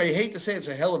 you hate to say it's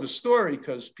a hell of a story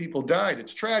because people died.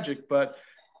 It's tragic, but,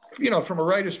 from a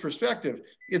writer's perspective,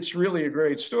 it's really a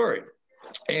great story.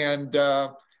 And,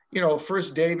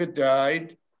 first David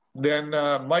died, then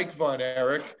Mike Von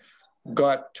Erich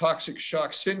got toxic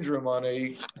shock syndrome on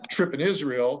a trip in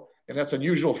Israel. And that's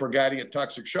unusual for a guy to get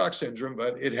toxic shock syndrome,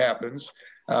 but it happens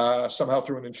somehow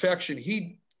through an infection.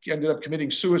 He ended up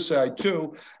committing suicide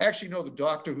too. I actually know the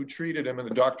doctor who treated him and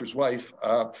the doctor's wife.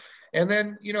 And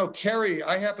then, you know, Kerry,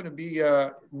 I happened to be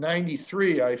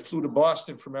 93. I flew to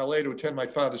Boston from LA to attend my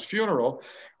father's funeral.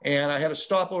 And I had a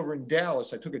stopover in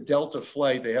Dallas. I took a Delta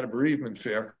flight. They had a bereavement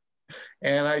fare.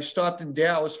 And I stopped in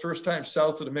Dallas, first time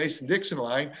south of the Mason-Dixon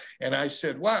line. And I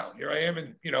said, wow, here I am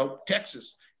in, you know,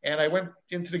 Texas. And I went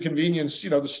into the convenience, you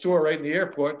know, the store right in the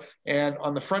airport. And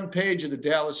on the front page of the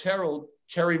Dallas Herald,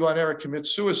 Kerry Von Erich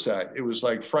commits suicide. It was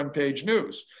like front page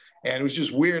news. And it was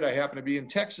just weird. I happened to be in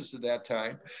Texas at that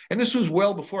time. And this was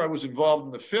well before I was involved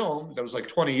in the film. That was like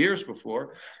 20 years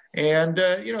before. And,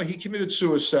 you know, he committed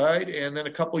suicide. And then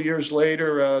a couple of years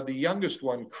later, the youngest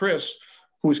one, Chris,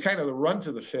 who was kind of the runt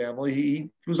of the family,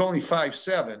 he was only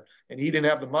 5'7", and he didn't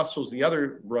have the muscles the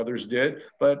other brothers did,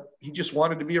 but he just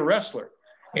wanted to be a wrestler.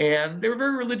 And they were a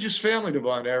very religious family, the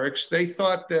Von Erichs. They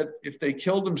thought that if they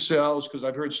killed themselves, because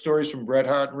I've heard stories from Bret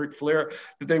Hart and Ric Flair,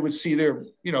 that they would see their,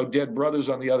 you know, dead brothers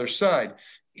on the other side.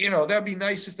 You know, that'd be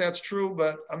nice if that's true,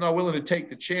 but I'm not willing to take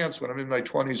the chance when I'm in my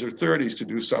 20s or 30s to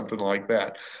do something like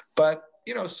that. But,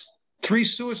 you know, 3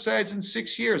 suicides in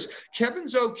 6 years.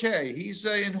 Kevin's okay. He's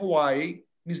in Hawaii.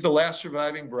 He's the last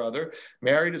surviving brother,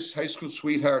 married his high school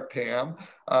sweetheart, Pam.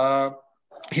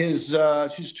 His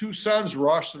 2 sons,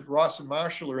 Ross and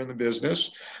Marshall, are in the business.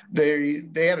 They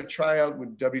had a tryout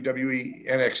with WWE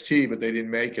NXT, but they didn't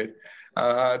make it.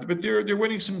 But they're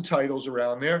winning some titles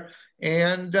around there.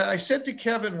 And I said to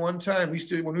Kevin one time,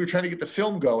 when we were trying to get the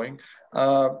film going,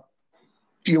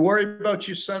 do you worry about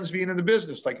your sons being in the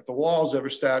business? Like if the walls ever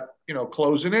start, you know,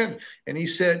 closing in? And he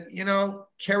said, you know,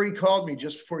 Kerry called me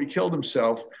just before he killed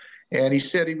himself. And he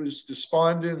said he was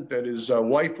despondent that his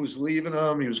wife was leaving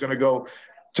him. He was going to go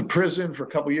to prison for a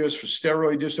couple of years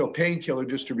for painkiller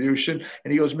distribution.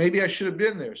 And he goes, maybe I should have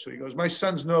been there. So he goes, my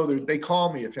sons know that they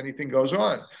call me if anything goes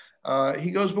on.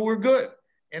 He goes, but we're good.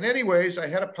 And anyways, I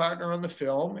had a partner on the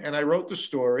film and I wrote the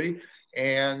story.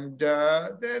 And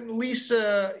then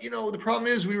Lisa, you know, the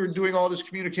problem is we were doing all this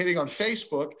communicating on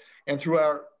Facebook, and through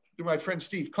my friend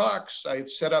Steve Cox, I had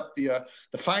set up the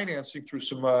financing through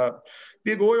some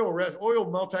big oil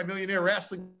multimillionaire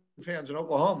wrestling fans in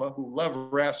Oklahoma who love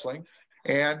wrestling.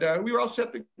 And we were all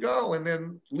set to go. And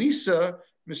then Lisa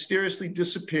mysteriously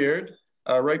disappeared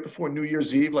right before New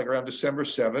Year's Eve, like around December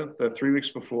 7th, 3 weeks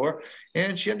before,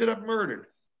 and she ended up murdered.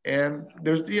 And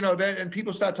there's, you know, that, and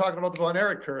people start talking about the Von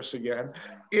Erich curse again.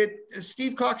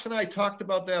 Steve Cox and I talked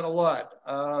about that a lot.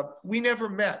 We never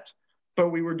met, but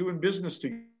we were doing business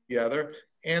together.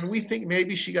 And we think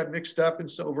maybe she got mixed up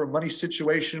over a money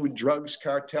situation with drugs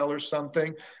cartel or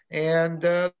something. And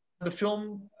the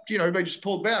film, you know, everybody just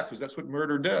pulled back because that's what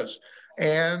murder does.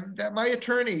 And my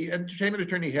entertainment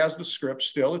attorney, has the script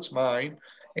still. It's mine.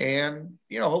 And,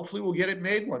 you know, hopefully we'll get it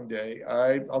made one day.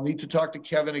 I'll need to talk to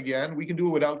Kevin again. We can do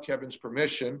it without Kevin's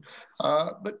permission.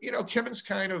 But, you know, Kevin's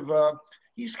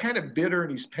he's kind of bitter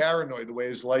and he's paranoid the way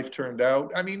his life turned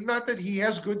out. I mean, not that he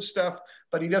has good stuff,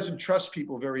 but he doesn't trust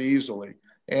people very easily.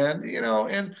 And, you know,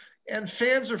 and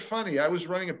fans are funny. I was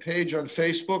running a page on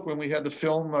Facebook when we had the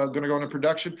film going to go into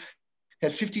production.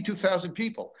 Had 52,000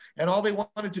 people. And all they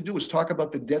wanted to do was talk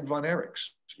about the dead Von Erichs,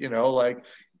 you know, like,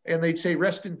 and they'd say,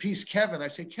 rest in peace, Kevin. I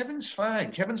say, Kevin's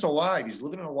fine. Kevin's alive. He's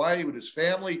living in Hawaii with his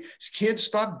family. His kids.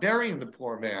 Stop burying the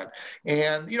poor man.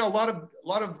 And, you know, a lot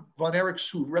of Von Erichs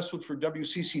who wrestled for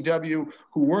WCCW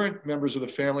who weren't members of the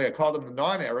family, I call them the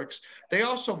non-Erichs, they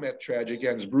also met tragic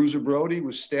ends. Bruiser Brody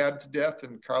was stabbed to death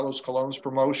in Carlos Colon's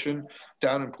promotion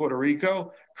down in Puerto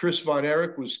Rico. Chris Von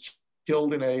Erich was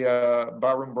killed in a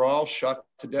barroom brawl, shot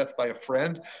to death by a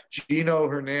friend. Gino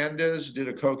Hernandez did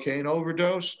a cocaine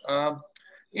overdose.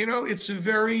 You know, it's a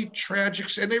very tragic,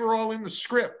 and they were all in the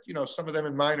script, you know, some of them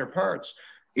in minor parts.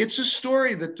 It's a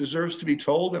story that deserves to be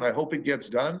told, and I hope it gets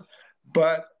done.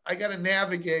 But I got to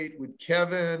navigate with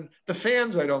Kevin. The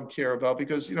fans I don't care about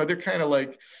because, you know, they're kind of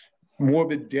like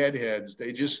morbid deadheads.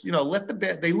 They just, you know,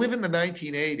 they live in the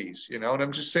 1980s, you know, and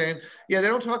I'm just saying, yeah, they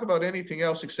don't talk about anything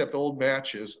else except old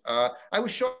matches.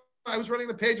 I was running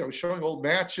the page. I was showing old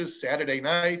matches Saturday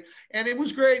night, and it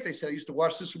was great. They said I used to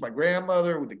watch this with my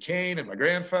grandmother, with the cane, and my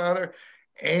grandfather.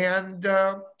 And,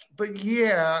 but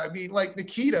yeah, I mean, like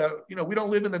Nikita, you know, we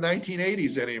don't live in the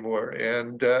 1980s anymore,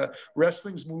 and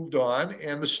wrestling's moved on,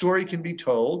 and the story can be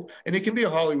told, and it can be a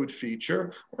Hollywood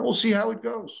feature, and we'll see how it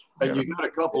goes. And you got a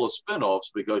couple of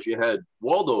spinoffs because you had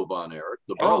Waldo Von Erich,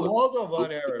 the brother. Oh, Waldo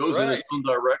Von Erich, goes in his own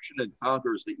direction and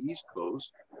conquers the East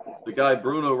Coast. The guy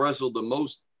Bruno wrestled the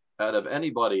most out of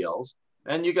anybody else.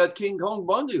 And you got King Kong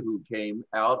Bundy, who came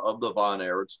out of the Von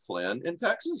Erichs clan in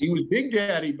Texas. He was Big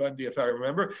Daddy Bundy, if I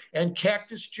remember, and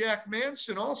Cactus Jack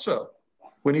Manson also,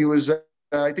 when he was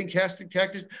I think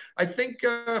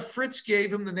Fritz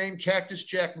gave him the name Cactus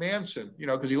Jack Manson,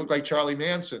 because he looked like Charlie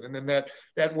Manson. And then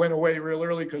that went away real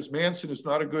early because Manson is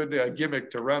not a good gimmick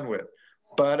to run with.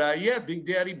 But yeah, Big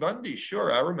Daddy Bundy,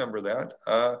 sure, I remember that.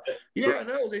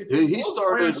 He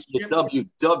started the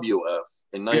WWF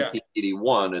in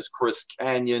 1981 as Chris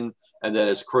Canyon, and then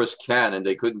as Chris Cannon.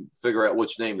 They couldn't figure out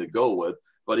which name to go with,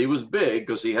 but he was big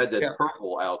because he had that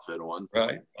purple outfit on.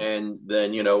 Right. And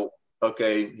then,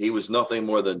 okay, he was nothing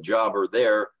more than jobber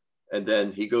there. And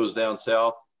then he goes down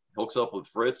south, hooks up with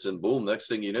Fritz, and boom, next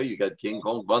thing you know, you got King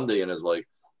Kong Bundy, and it's like,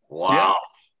 wow.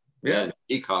 Yeah. Man,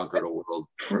 he conquered the world.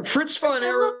 Fritz von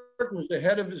Erich was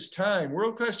ahead of his time.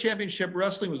 World Class Championship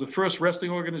Wrestling was the first wrestling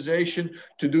organization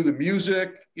to do the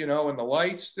music, and the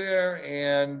lights there.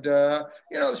 And,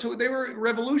 so they were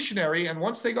revolutionary. And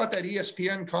once they got that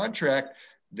ESPN contract,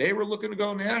 they were looking to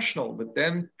go national. But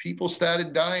then people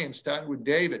started dying, starting with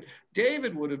David.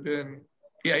 David would have been,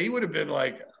 he would have been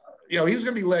like, he was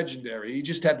going to be legendary. He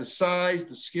just had the size,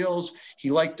 the skills. He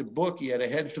liked to book. He had a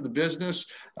head for the business.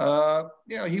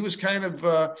 He was kind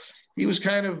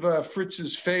of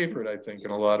Fritz's favorite, I think,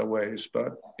 in a lot of ways.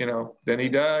 But then he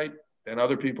died, then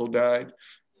other people died,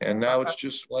 and now it's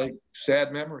just like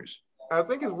sad memories. I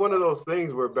think it's one of those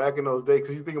things where back in those days,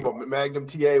 because you think about Magnum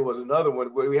TA was another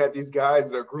one where we had these guys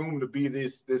that are groomed to be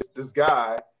this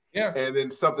guy, and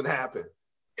then something happened.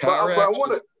 But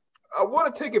I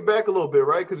want to take it back a little bit,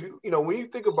 right? Because, when you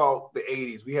think about the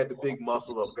 80s, we had the big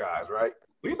muscle up guys, right?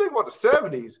 When you think about the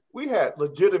 70s, we had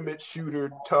legitimate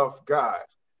shooter, tough guys.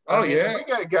 We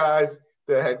got guys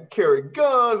that had carried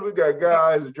guns. We got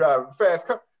guys that driving fast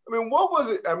cars. What was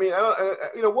it?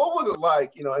 What was it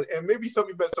like? And maybe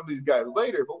somebody met some of these guys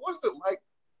later, but what is it like?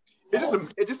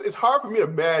 It's hard for me to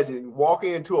imagine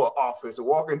walking into an office or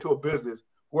walking into a business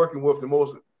working with the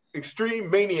most extreme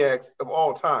maniacs of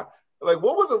all time. Like,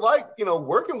 what was it like,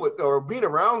 working with or being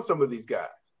around some of these guys?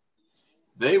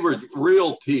 They were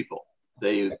real people.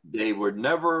 They were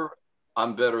never,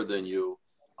 I'm better than you.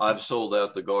 I've sold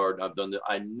out the guard. I've done that.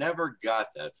 I never got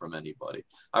that from anybody.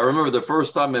 I remember the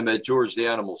first time I met George the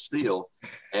Animal Steele,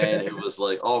 and it was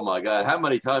like, oh my God, how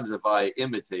many times have I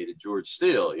imitated George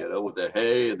Steele, with the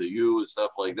hey and the you and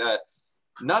stuff like that.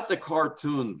 Not the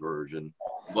cartoon version,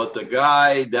 but the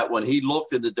guy that when he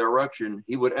looked in the direction,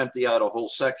 he would empty out a whole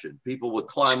section. People would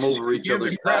climb over each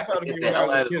other's back to get the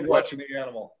hell out of the way. Watching the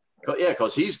animal. Yeah,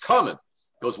 because he's coming.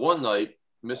 Because one night,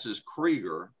 Mrs.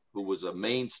 Krieger, who was a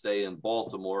mainstay in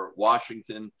Baltimore,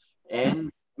 Washington,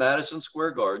 and Madison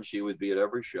Square Garden, she would be at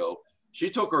every show. She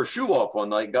took her shoe off one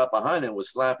night, got behind him, and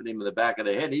was slapping him in the back of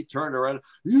the head. He turned around,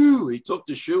 he took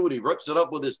the shoe and he rips it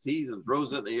up with his teeth and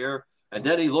throws it in the air. And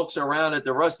then he looks around at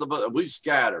the rest of us, and we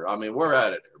scatter. We're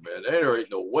out of there, man. There ain't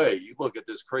no way. You look at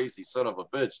this crazy son of a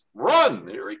bitch. Run!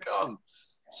 Here he comes.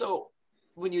 So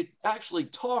when you actually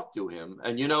talk to him,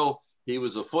 and he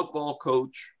was a football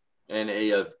coach and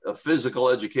a physical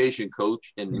education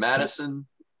coach in Madison,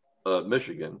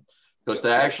 Michigan, because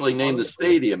they actually named the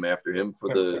stadium after him for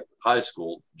the high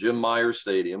school, Jim Myers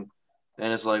Stadium.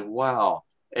 And it's like, wow,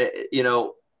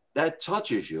 that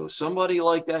touches you. Somebody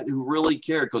like that who really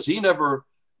cared, because he never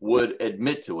would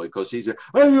admit to it, because he said,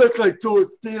 I look like George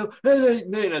Steele. That ain't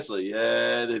me. And it's like,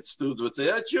 yeah, the students would say,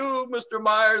 that's you, Mr.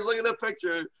 Myers. Look at the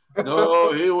picture.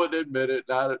 No, he wouldn't admit it,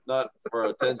 not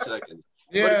for 10 seconds.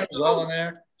 Yeah,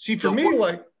 see, for me,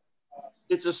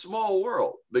 it's a small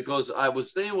world, because I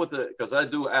was staying with because I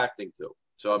do acting too.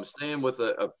 So I'm staying with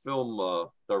a film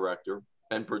director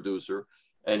and producer,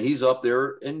 and he's up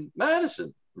there in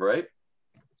Madison, right?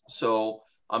 So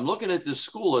I'm looking at this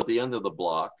school at the end of the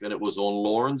block, and it was on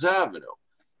Lawrence Avenue.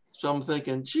 So I'm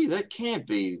thinking, gee, that can't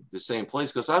be the same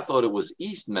place, because I thought it was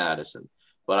East Madison.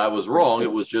 But I was wrong.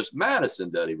 It was just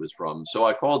Madison that he was from. So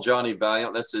I called Johnny Valiant,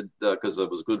 and I said, because I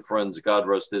was good friends, God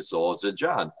rest his soul, I said,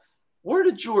 John, where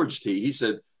did George T? He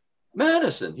said,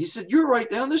 Madison. He said, you're right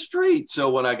down the street. So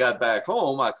when I got back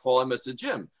home, I called him. I said,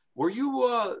 Jim, were you,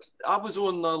 I was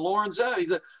on Lawrence Avenue. He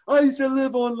said, I used to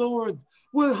live on Lawrence,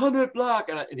 100 block.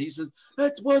 And he says,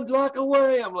 that's 1 block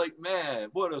away. I'm like, man,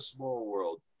 what a small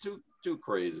world. Too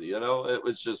crazy, it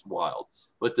was just wild.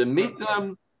 But to meet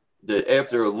them,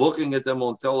 after looking at them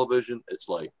on television, it's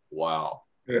like, wow.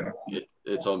 Yeah.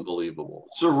 It's unbelievable.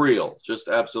 Surreal, just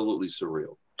absolutely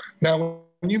surreal. Now,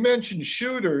 when you mentioned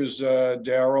shooters,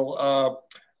 Daryl,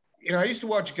 I used to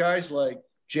watch guys like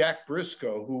Jack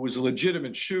Briscoe, who was a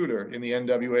legitimate shooter in the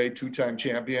NWA, 2-time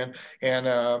champion. And,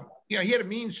 he had a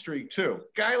mean streak too.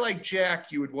 Guy like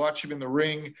Jack, you would watch him in the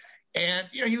ring, and,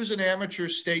 he was an amateur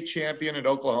state champion at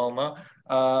Oklahoma.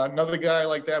 Another guy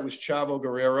like that was Chavo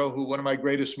Guerrero, who one of my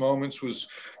greatest moments was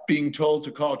being told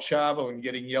to call Chavo and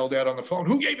getting yelled at on the phone.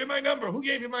 Who gave you my number? Who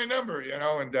gave you my number? You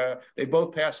know, and they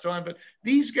both passed on. But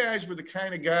these guys were the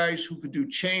kind of guys who could do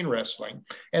chain wrestling.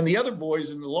 And the other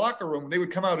boys in the locker room, they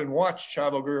would come out and watch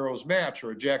Chavo Guerrero's match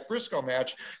or a Jack Briscoe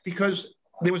match because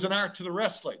there was an art to the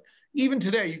wrestling. Even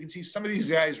today, you can see some of these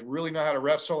guys really know how to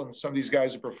wrestle and some of these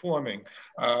guys are performing.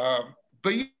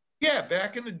 But yeah,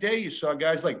 back in the day, you saw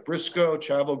guys like Briscoe,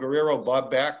 Chavo Guerrero,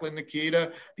 Bob Backlund,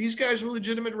 Nikita. These guys were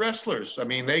legitimate wrestlers. I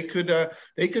mean, they could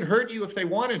hurt you if they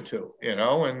wanted to, you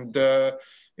know. And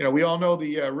you know, we all know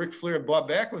the Ric Flair, Bob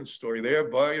Backlund story there.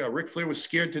 But you know, Ric Flair was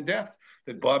scared to death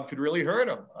that Bob could really hurt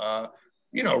him.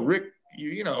 You know,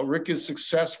 Rick is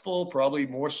successful, probably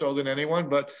more so than anyone,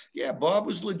 but yeah, Bob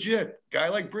was legit. Guy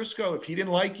like Briscoe, if he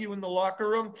didn't like you in the locker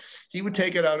room, he would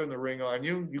take it out in the ring on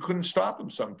you. You couldn't stop him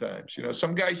sometimes. You know,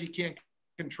 some guys you can't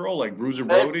control, like Bruiser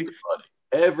Brody.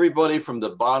 Everybody from the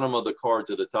bottom of the card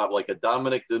to the top, like a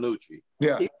Dominic DiNucci.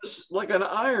 Yeah. He was like an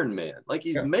Iron Man, like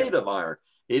he's made of iron.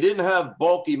 He didn't have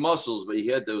bulky muscles, but he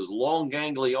had those long,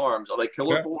 gangly arms, like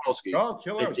Killer Kowalski. Oh,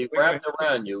 Killer. If he wrapped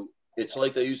around you, it's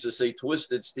like they used to say,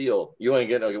 twisted steel. You ain't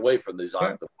getting away from these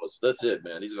octopus. That's it,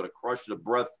 man. He's going to crush the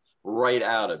breath right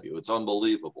out of you. It's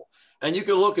unbelievable. And you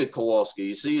can look at Kowalski.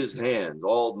 You see his hands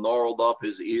all gnarled up,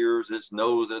 his ears, his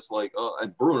nose. It's like,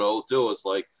 and Bruno, too. It's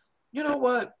like, you know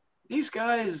what? These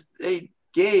guys, they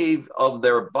gave of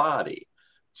their body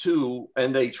to,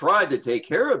 and they tried to take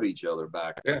care of each other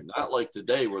back then. Not like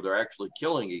today where they're actually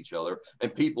killing each other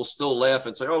and people still laugh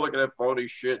and say, oh, look at that phony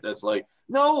shit. That's like,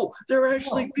 no, they're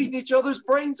actually beating each other's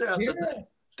brains out today.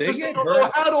 They don't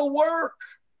know how to work.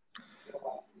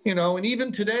 You know, and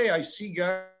even today I see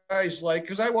guys like,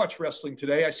 because I watch wrestling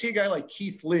today, I see a guy like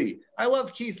Keith Lee. I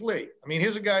love Keith Lee. I mean,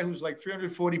 here's a guy who's like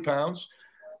 340 pounds.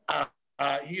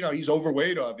 You know, he's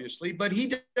overweight, obviously, but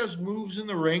he does moves in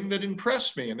the ring that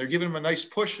impress me, and they're giving him a nice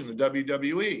push in the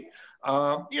WWE.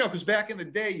 You know, because back in the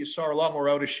day, you saw a lot more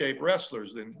out-of-shape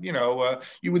wrestlers than, you know,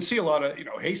 you would see a lot of, you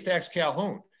know, Haystacks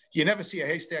Calhoun. You never see a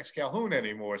Haystacks Calhoun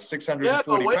anymore,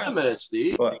 640 pounds. Wait a minute,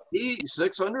 Steve. But he's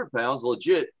 600 pounds,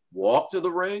 legit. Walk to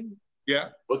the ring. Yeah.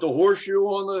 Put the horseshoe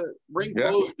on the ring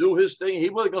post, do his thing. He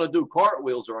wasn't going to do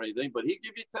cartwheels or anything, but he'd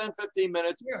give you 10, 15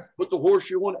 minutes, put the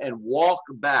horseshoe on, and walk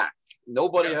back.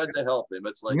 Nobody had to help him.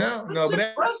 It's like, no, but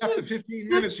after 15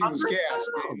 minutes, he was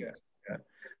gassed.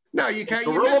 No, you can't.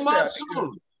 You Gorilla missed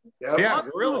that.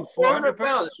 Gorilla, 400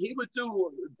 pounds. He would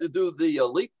do the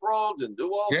leapfrogs and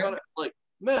do all kind of, like,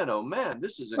 man, oh man,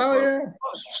 this is incredible. Oh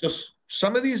yeah. So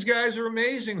some of these guys are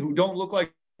amazing who don't look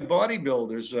like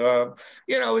bodybuilders.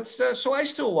 You know, it's so I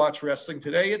still watch wrestling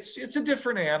today. It's a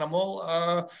different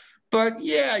animal. But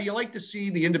yeah, you like to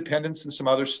see the independence and some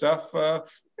other stuff.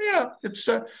 Yeah,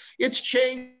 it's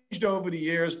changed over the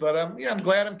years, but yeah, I'm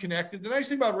glad I'm connected. The nice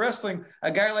thing about wrestling,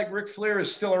 a guy like Ric Flair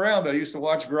is still around that I used to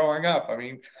watch growing up. I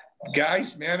mean,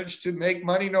 guys managed to make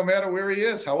money no matter where he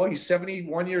is. How old? He's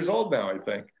 71 years old now, I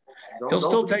think. He'll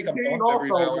still take a bump every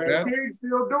now and then. King's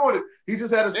still doing it. He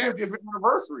just had his 50th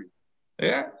anniversary.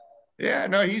 Yeah. Yeah,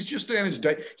 no, he's just in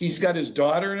he's got his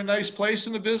daughter in a nice place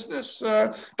in the business,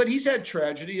 but he's had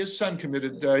tragedy. His son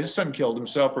killed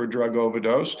himself for a drug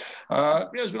overdose.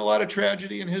 There's been a lot of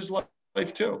tragedy in his life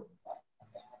too,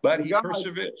 but he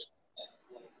perseveres.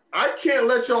 I can't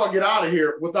let y'all get out of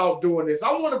here without doing this.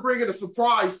 I want to bring in a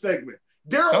surprise segment.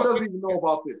 Daryl doesn't even know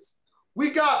about this. We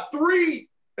got 3,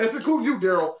 as include you,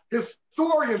 Daryl,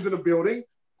 historians in the building.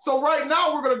 So right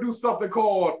now we're going to do something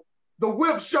called the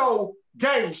Whip Show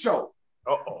Game Show.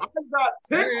 I've got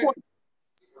 10 questions.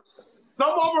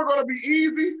 Some of them are going to be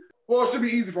easy. Well, it should be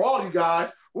easy for all of you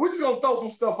guys. We're just going to throw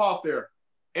some stuff out there.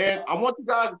 And I want you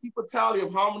guys to keep a tally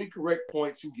of how many correct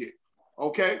points you get.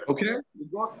 Okay? Okay.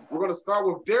 We're going to start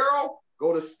with Daryl,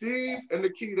 go to Steve and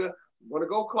Nikita. We're going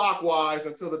to go clockwise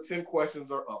until the 10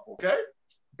 questions are up. Okay?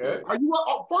 Okay. Are you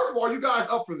up? First of all, are you guys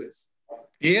up for this?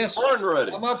 Yes. I'm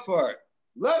ready. I'm up for it.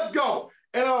 Let's go.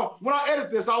 And when I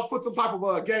edit this, I'll put some type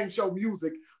of game show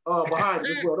music behind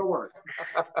it as well. Don't worry.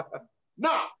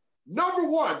 Now, number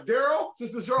 1, Daryl,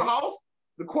 since it's your house,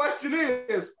 the question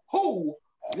is, who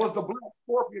was the Black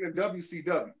Scorpion in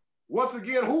WCW? Once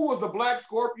again, who was the Black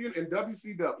Scorpion in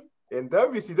WCW? In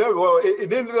WCW, well,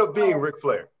 it ended up being Ric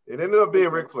Flair. It ended up being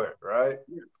Ric Flair, right?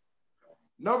 Yes.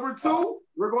 Number 2,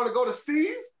 we're going to go to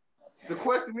Steve. The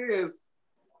question is,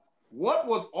 what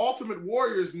was Ultimate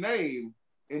Warrior's name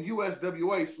in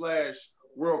USWA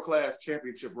 / World Class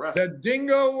Championship Wrestling? The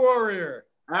Dingo Warrior.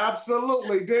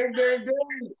 Absolutely. Ding, ding,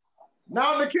 ding.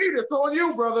 Now, Nikita, it's on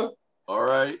you, brother. All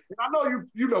right. And I know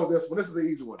you know this one. This is an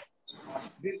easy one.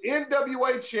 Did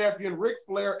NWA champion Ric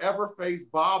Flair ever face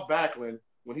Bob Backlund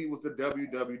when he was the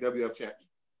WWF champion?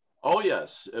 Oh,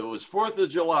 yes. It was 4th of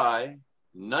July,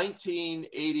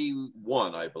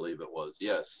 1981, I believe it was.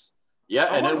 Yes. Yeah,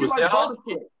 I and it want to was be like down. bonus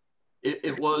points.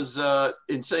 It was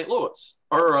in St. Louis,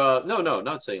 or no,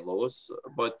 not St. Louis,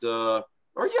 but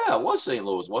or yeah, it was St.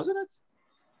 Louis, wasn't it?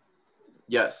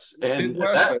 Yes, and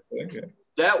Midwest, I think, yeah.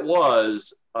 that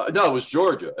was no, it was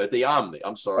Georgia at the Omni.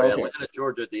 I'm sorry, Okay. Atlanta,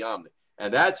 Georgia at the Omni,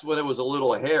 and that's when it was a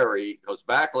little hairy because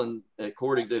Backlund,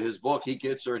 according to his book, he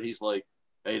gets her and he's like,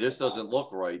 "Hey, this doesn't look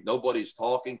right. Nobody's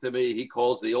talking to me." He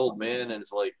calls the old man and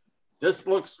it's like, "This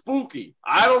looks spooky.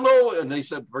 I don't know." And they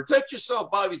said, "Protect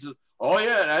yourself." Bobby says, "Oh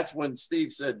yeah." That's when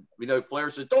Steve said, Flair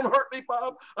said, "Don't hurt me,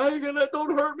 Bob.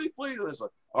 Don't hurt me, please." And it's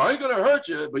like, "I ain't gonna hurt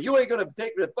you, but you ain't gonna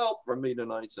take the belt from me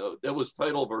tonight." So that was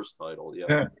title versus title.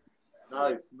 Yeah.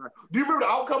 Nice. Do you remember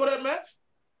the outcome of that match?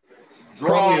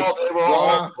 Draw. Probably They were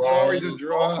all always a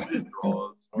draw. draws.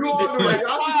 You all do that.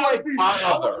 I just want to see. I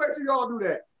Father. want to make sure y'all do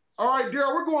that. All right,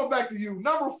 Daryl, we're going back to you.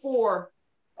 Number 4,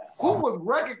 who was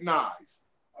recognized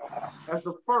as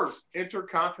the first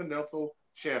Intercontinental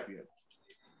Champion?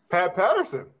 Pat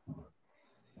Patterson.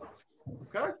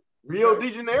 Okay. Rio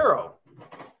de Janeiro.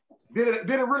 Did it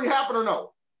really happen or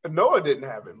no? No, it didn't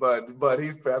happen, but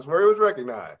that's where he was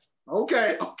recognized.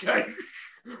 Okay.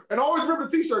 And always remember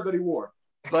the T-shirt that he wore.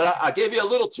 But I gave you a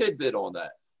little tidbit on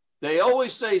that. They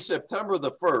always say September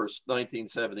the 1st,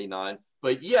 1979,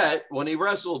 but yet when he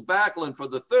wrestled Backlund for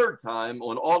the 3rd time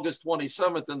on August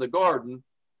 27th in the Garden,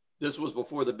 this was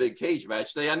before the big cage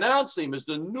match, they announced him as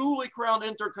the newly crowned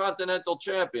Intercontinental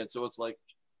Champion. So it's like,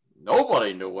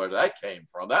 nobody knew where that came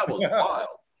from. That was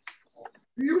wild.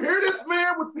 Do you hear this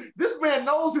man? This man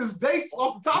knows his dates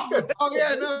off the top of his head. Oh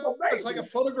yeah, no, it's like a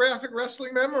photographic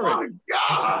wrestling memory. Oh my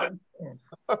God.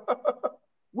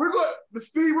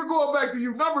 Steve, we're going back to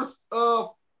you. Number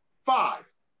 5.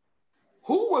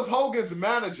 Who was Hogan's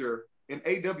manager in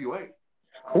AWA?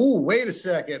 Ooh, wait a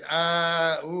second.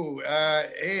 I'm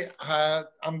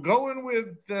going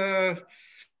with Dan,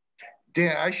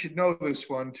 I should know this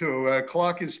one too.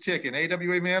 Clock is ticking.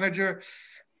 AWA manager.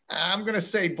 I'm going to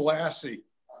say Blassie.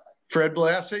 Fred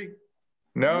Blassie?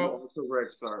 No.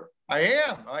 Correct, sir. I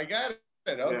am. I got it.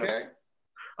 Okay. Yes.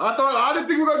 I didn't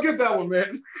think we were going to get that one,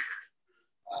 man.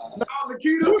 Now,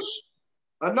 Nikita,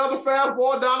 another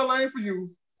fastball down the lane for you.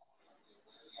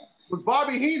 Was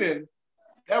Bobby Heenan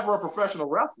ever a professional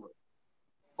wrestler?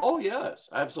 Oh, yes,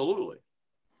 absolutely.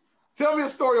 Tell me a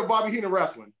story of Bobby Heenan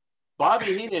wrestling.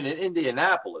 Bobby Heenan in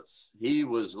Indianapolis, he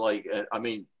was like,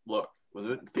 look,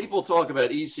 when people talk about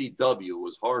ECW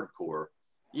was hardcore,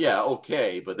 yeah,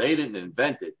 okay, but they didn't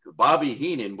invent it. Bobby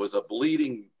Heenan was a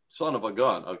bleeding son of a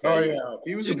gun, okay? Oh, yeah,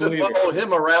 he was you a could bleeder. follow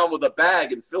him around with a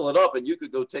bag and fill it up, and you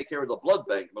could go take care of the blood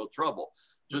bank, no trouble.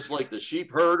 Just like the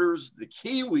sheep herders, the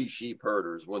Kiwi sheep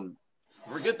herders,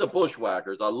 forget the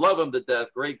bushwhackers. I love them to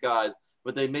death, great guys,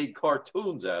 but they made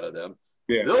cartoons out of them.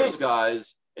 Yeah. Those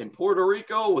guys in Puerto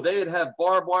Rico, they'd have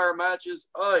barbed wire matches.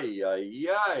 Yeah,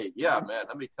 man,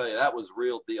 let me tell you, that was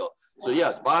real deal. So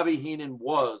yes, Bobby Heenan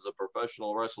was a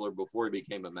professional wrestler before he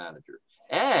became a manager.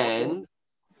 And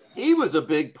he was a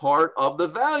big part of the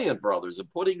Valiant Brothers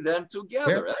and putting them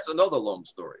together. Yeah. That's another long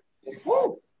story.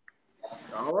 Woo.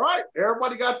 All right.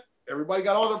 Everybody got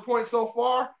all their points so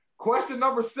far. Question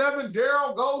number 7,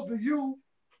 Daryl, goes to you.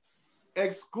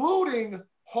 Excluding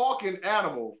Hawk and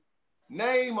Animal,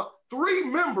 name 3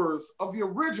 members of the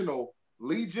original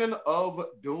Legion of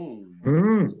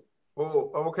Doom.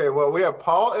 Oh, okay. Well, we have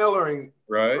Paul Ellering,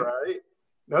 Right.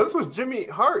 Now this was Jimmy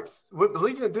Hart's. What the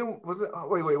Legion of Doom was it? Oh,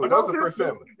 wait. That was the first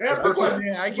family. Answer the question.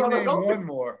 Yeah, I can name one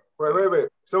more. Wait.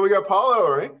 So we got Paul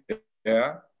Ellering.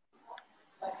 Yeah.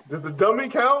 Does the dummy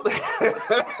count?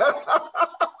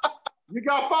 You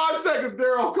got 5 seconds,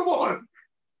 Daryl. Come on.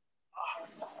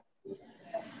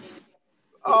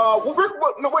 I'm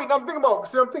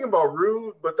thinking about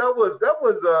Rude, but that was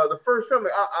the first family.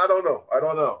 I don't know.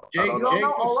 Jake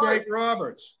the Snake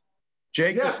Roberts.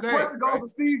 Jake the Yes, Snake. question goes to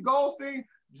Steve Goldstein.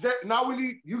 Now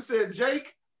you said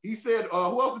Jake. He said,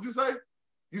 who else did you say?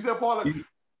 You said Paul.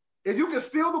 If you can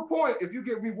steal the point, if you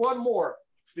give me one more,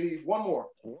 Steve, one more.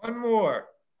 One more.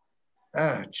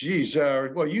 Geez.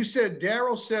 Well, you said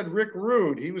Daryl said Rick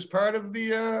Rude. He was part of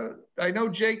the, I know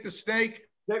Jake the Snake.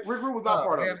 Rick Rude was not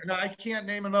part of it. No, I can't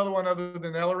name another one other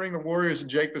than Ellering, the Warriors, and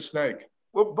Jake the Snake.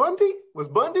 Well, Bundy? Was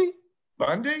Bundy?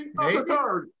 Bundy? Maybe. Your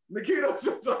turn. Nikita, it's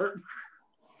your turn.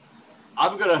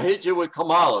 I'm going to hit you with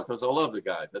Kamala because I love the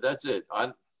guy, but that's it.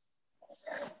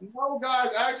 No,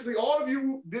 guys, actually, all of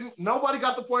you nobody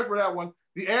got the point for that one.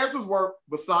 The answers were,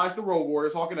 besides the Road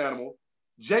Warriors, Hawk and Animal,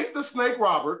 Jake the Snake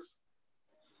Roberts,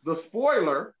 the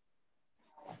Spoiler,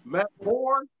 Matt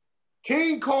Bourne,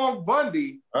 King Kong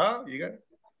Bundy. Oh, you got it.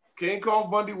 King Kong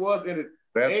Bundy was in it.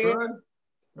 That's and right.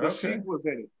 The Sheep was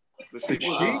in it. The Sheik.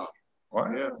 Wow.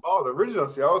 Yeah. Oh, the original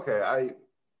show. Okay.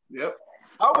 Yep.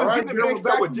 I was All getting right, it mixed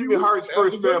up with Jimmy Hart's That's a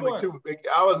first good family one. too.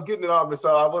 I was getting it off,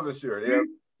 so I wasn't sure. Yeah.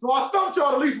 So I stumped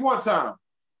y'all at least one time.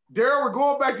 Daryl, we're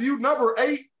going back to you. Number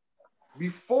 8.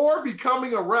 Before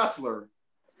becoming a wrestler,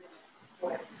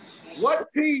 what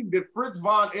team did Fritz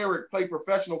von Erich play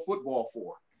professional football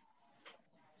for?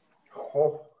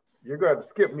 Oh, you're going to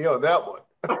skip me on that one.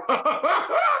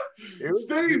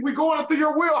 Steve, we going into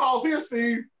your wheelhouse here,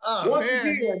 Steve. Oh, Once man.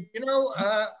 again. You know,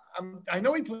 I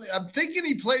know he played. I'm thinking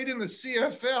he played in the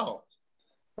CFL.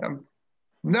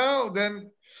 No,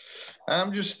 then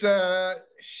I'm just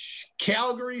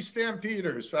Calgary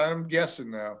Stampeders. I'm guessing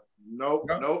now. Nope.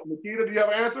 Nikita, do you have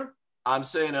an answer? I'm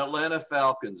saying Atlanta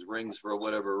Falcons rings for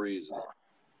whatever reason.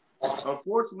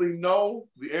 Unfortunately, no.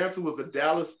 The answer was the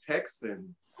Dallas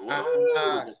Texans. Ooh,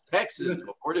 the Texans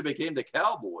before they became the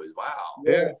Cowboys. Wow.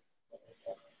 Yes.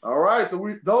 All right.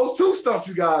 So those two stumped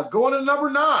you guys. Going to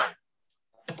number 9.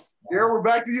 Here we're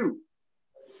back to you.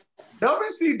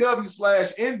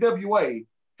 WCW/NWA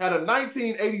had a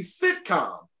 1980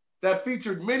 sitcom that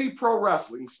featured many pro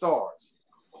wrestling stars.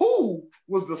 Who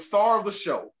was the star of the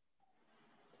show?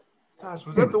 Gosh,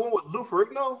 was that the one with Lou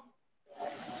Ferrigno?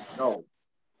 No.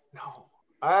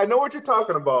 I know what you're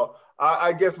talking about.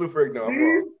 I guess Lou Ferrigno.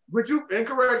 Steve, but you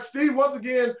incorrect. Steve, once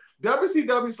again,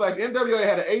 WCW/NWA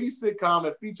had an 80s sitcom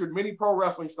that featured many pro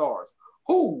wrestling stars.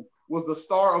 Who was the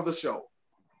star of the show?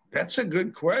 That's a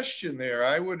good question there.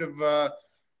 I would have, I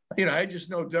just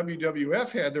know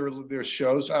WWF had their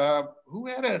shows. Who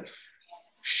had a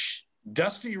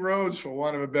Dusty Rhodes, for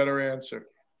want of a better answer?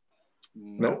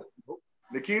 Nope.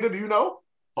 Nikita, do you know?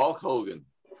 Hulk Hogan.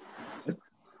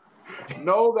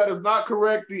 No, that is not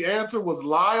correct. The answer was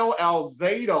Lyle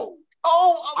Alzado.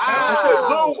 Oh, I said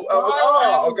Lou.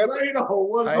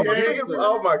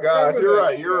 Oh my gosh,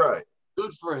 you're right.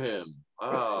 Good for him.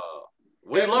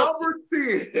 We number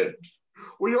 10.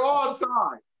 Well, you're all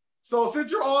tied. So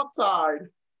since you're all tied,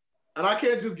 and I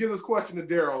can't just give this question to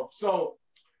Daryl, so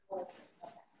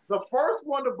the first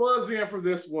one to buzz in for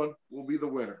this one will be the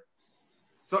winner.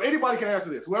 So anybody can answer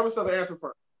this. Whoever says the answer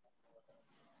first.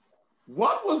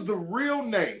 What was the real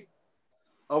name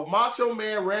of Macho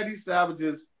Man Randy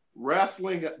Savage's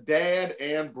wrestling dad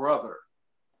and brother?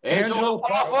 Angelo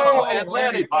Poffo and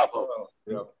Lanny Poffo.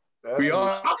 Yep. I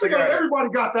think everybody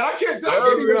got that. I can't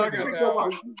tell you.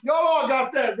 Y'all all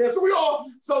got that, man.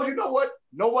 So you know what?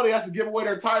 Nobody has to give away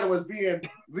their title as being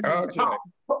the top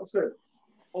person.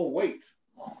 Oh, wait.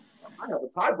 I have a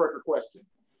tiebreaker question.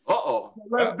 Uh-oh.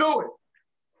 Let's do it.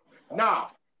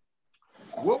 Now,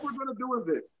 what we're going to do is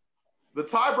this. The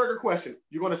tiebreaker question.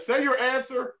 You're going to say your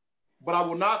answer, but I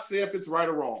will not say if it's right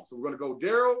or wrong. So we're going to go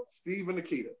Daryl, Steve, and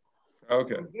Nikita.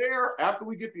 Okay. From there, after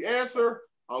we get the answer,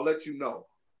 I'll let you know.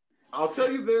 I'll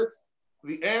tell you this.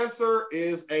 The answer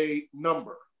is a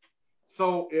number.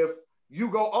 So if you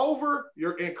go over,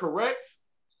 you're incorrect.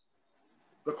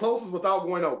 The closest without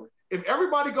going over. If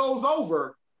everybody goes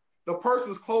over, the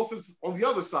person's closest on the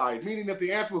other side, meaning that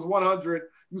the answer was 100,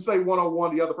 you say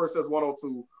 101, the other person says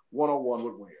 102, 101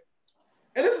 would win.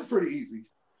 And this is pretty easy.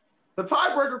 The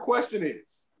tiebreaker question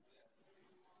is,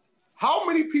 how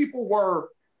many people were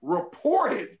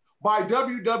reported by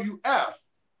WWF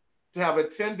to have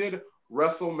attended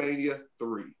WrestleMania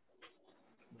 3?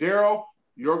 Daryl,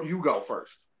 you go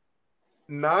first.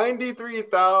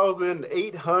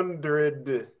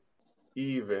 93,800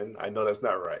 even. I know that's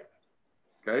not right.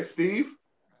 Okay, Steve?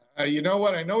 You know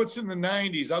what? I know it's in the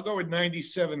 90s. I'll go with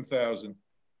 97,000.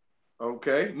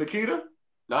 Okay, Nikita?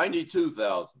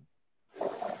 92,000.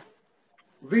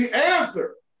 The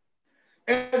answer,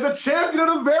 and the champion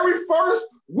of the very first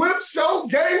Whip Show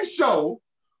game show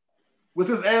with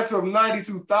his answer of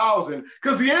 92,000,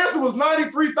 because the answer was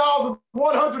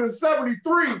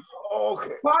 93,173.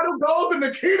 Okay. Title goes to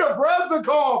Nikita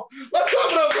Breznikov. Let's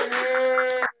give it up.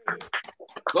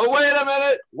 But wait a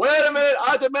minute.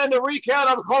 I demand a recount.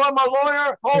 I'm calling my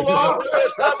lawyer. Hold on. We're going to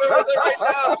stop everything right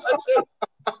now. That's it.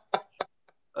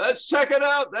 Let's check it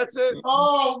out. That's it.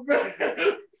 Oh,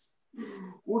 man.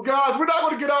 Well, guys, we're not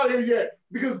going to get out of here yet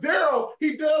because Daryl,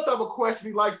 he does have a question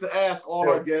he likes to ask all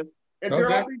our guests. And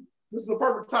Daryl, I think this is the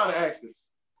perfect time to ask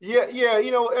this. Yeah.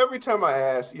 Every time I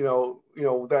ask,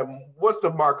 that what's the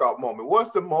mark out moment?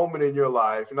 What's the moment in your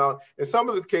life? In some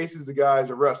of the cases, the guys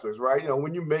are wrestlers, right?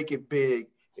 When you make it big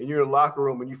and you're in the locker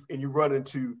room and you run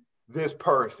into this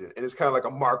person, and it's kind of like a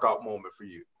mark out moment for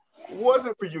you. Was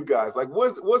it for you guys? Like,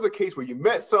 was a case where you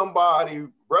met somebody,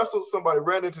 wrestled somebody,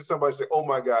 ran into somebody, say, "Oh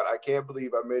my God, I can't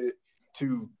believe I made it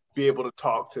to be able to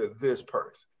talk to this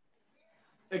person."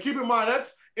 And keep in mind,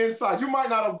 that's inside. You might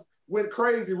not have went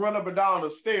crazy, run up and down the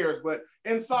stairs. But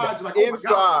inside, you're like, oh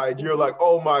inside, you're like,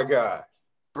 oh my God.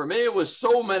 For me, it was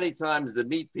so many times to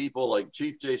meet people like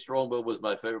Chief Jay Strongbow was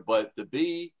my favorite, but to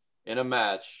be in a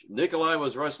match, Nikolai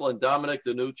was wrestling Dominic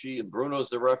DeNucci and Bruno's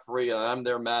the referee, and I'm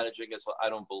there managing. It's like, I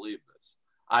don't believe this.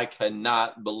 I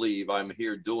cannot believe I'm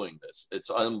here doing this. It's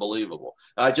unbelievable.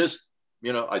 I just,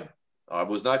 I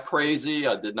was not crazy.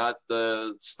 I did not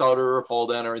stutter or fall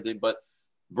down or anything, but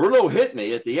Bruno hit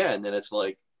me at the end, and it's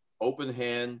like open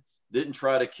hand, didn't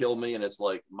try to kill me. And it's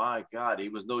like, my God, he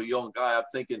was no young guy. I'm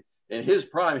thinking in his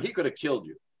prime, he could have killed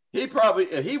you. He probably,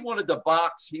 if he wanted to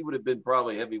box, he would have been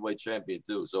probably heavyweight champion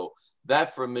too. So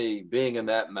that for me, being in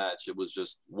that match, it was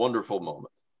just a wonderful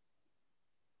moment.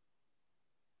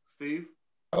 Steve?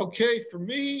 Okay, for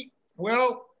me,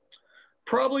 well,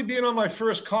 probably being on my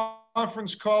first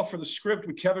conference call for the script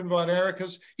with Kevin Von Erich,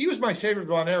 because he was my favorite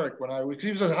Von Erich because he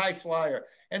was a high flyer,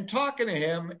 and talking to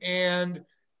him, and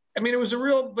I mean, it was a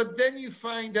real, but then you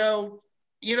find out,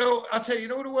 I'll tell you,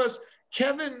 what it was?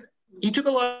 Kevin, he took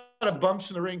a lot of bumps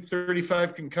in the ring,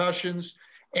 35 concussions,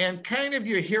 and kind of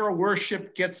your hero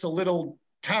worship gets a little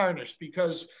tarnished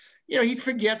because, he'd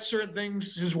forget certain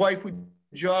things. His wife would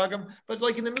jog him, but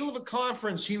like in the middle of a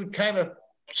conference, he would kind of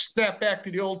snap back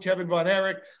to the old Kevin Von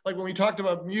Erich, like when we talked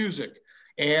about music.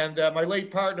 And my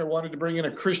late partner wanted to bring in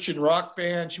a Christian rock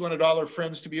band. She wanted all her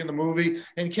friends to be in the movie.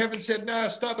 And Kevin said, nah,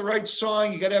 it's not the right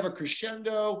song. You got to have a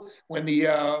crescendo when the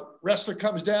wrestler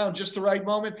comes down, just the right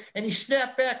moment. And he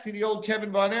snapped back to the old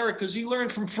Kevin Von Erich because he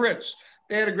learned from Fritz.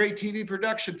 They had a great TV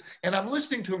production. And I'm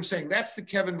listening to him saying, that's the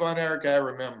Kevin Von Erich I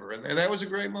remember. And that was a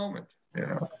great moment,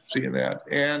 seeing that.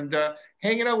 And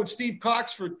hanging out with Steve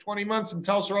Cox for 20 months in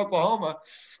Tulsa, Oklahoma,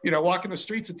 walking the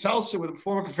streets of Tulsa with a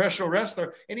former professional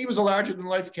wrestler. And he was a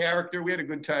larger-than-life character. We had a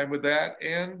good time with that.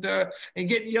 And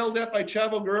getting yelled at by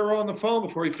Chavo Guerrero on the phone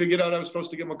before he figured out I was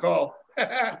supposed to give him a call.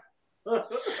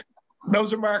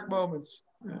 Those are Mark moments.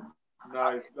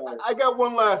 Nice. I got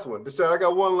one last one. I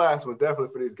got one last one,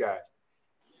 definitely for these guys.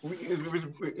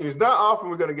 It's not often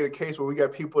we're going to get a case where we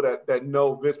got people that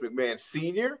know Vince McMahon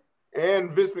Sr.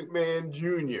 and Vince McMahon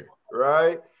Jr.,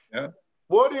 right? Yeah.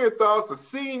 What are your thoughts of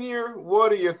Senior?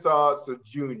 What are your thoughts of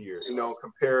Junior?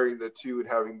 Comparing the two and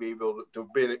having been able to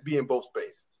be in both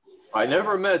spaces. I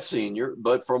never met Senior,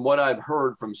 but from what I've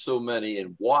heard from so many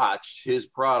and watched his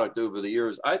product over the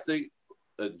years, I think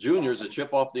Junior's a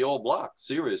chip off the old block,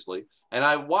 seriously. And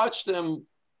I watched them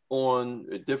on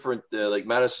different like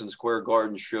Madison Square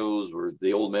Garden shows where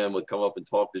the old man would come up and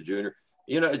talk to Junior.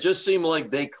 It just seemed like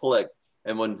they clicked.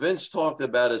 And when Vince talked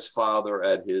about his father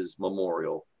at his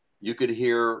memorial, you could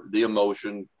hear the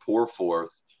emotion pour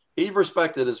forth. He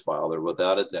respected his father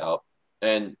without a doubt.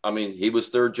 And I mean, he was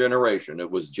third generation. It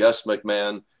was Jess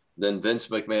McMahon, then Vince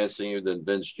McMahon Sr., then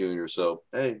Vince Jr. So,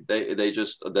 hey, they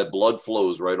just, that blood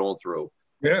flows right on through.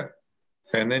 Yeah.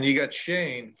 And then you got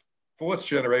Shane, fourth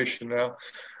generation now.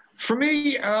 For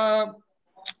me, I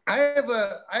have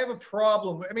a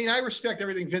problem. I mean, I respect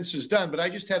everything Vince has done, but I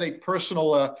just had a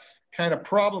personal kind of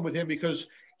problem with him because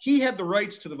he had the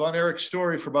rights to the Von Erich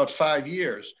story for about 5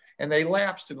 years, and they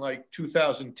lapsed in like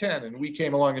 2010, and we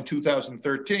came along in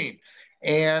 2013.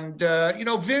 And,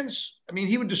 Vince, I mean,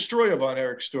 he would destroy a Von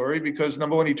Erich story because,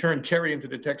 number one, he turned Kerry into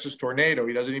the Texas Tornado.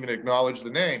 He doesn't even acknowledge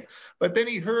the name. But then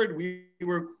he heard we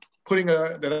were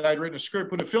that I'd written a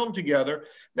script, put a film together.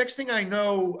 Next thing I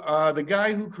know, the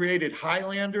guy who created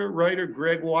Highlander, writer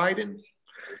Greg Wyden,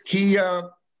 he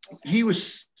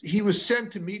was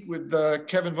sent to meet with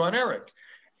Kevin Von Erich.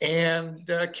 And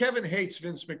Kevin hates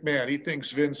Vince McMahon. He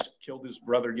thinks Vince killed his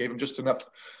brother, gave him just enough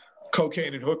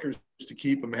cocaine and hookers to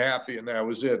keep him happy, and that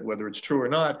was it, whether it's true or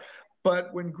not.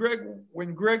 But when Greg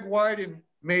Wyden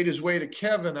made his way to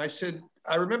Kevin,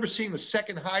 I remember seeing the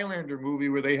second Highlander movie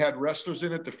where they had wrestlers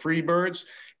in it, the Freebirds,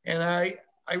 and I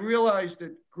realized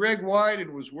that Greg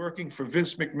Wyden was working for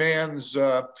Vince McMahon's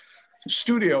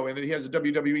studio, and he has a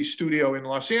WWE studio in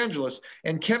Los Angeles,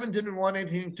 and Kevin didn't want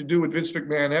anything to do with Vince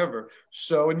McMahon ever.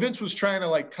 So, and Vince was trying to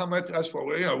like come at us, well,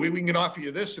 we can offer you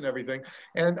this and everything.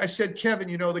 And I said, Kevin,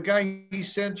 the guy he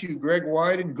sent you, Greg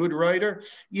Wyden, good writer.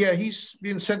 Yeah, he's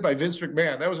being sent by Vince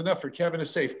McMahon. That was enough for Kevin to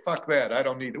say, fuck that. I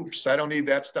don't need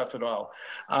that stuff at all.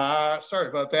 Sorry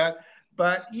about that.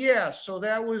 But yeah, so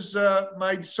that was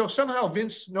so somehow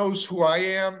Vince knows who I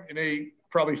am, and he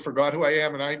probably forgot who I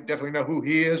am, and I definitely know who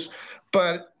he is.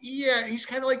 But yeah, he's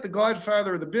kind of like the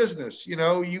godfather of the business. You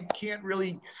can't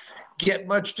really get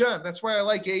much done. That's why I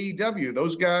like AEW.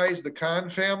 Those guys, the Khan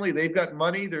family, they've got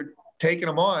money. They're taking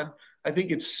them on. I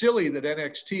think it's silly that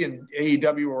NXT and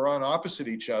AEW are on opposite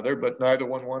each other, but neither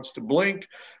one wants to blink.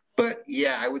 But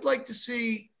yeah, I would like to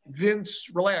see Vince,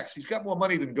 relax. He's got more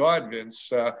money than God,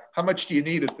 Vince. How much do you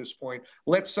need at this point?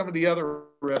 Let some of the other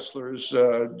wrestlers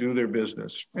do their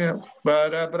business. Yeah,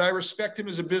 but I respect him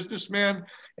as a businessman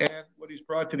and what he's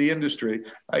brought to the industry.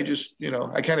 I just,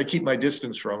 I kind of keep my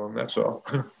distance from him. That's all.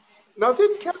 Now,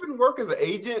 didn't Kevin work as an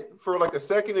agent for like a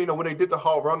second? When they did the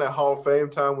Hall of Fame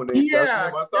time when they inducted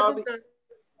him, I thought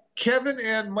Kevin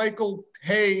and Michael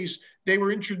Hayes, they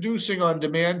were introducing on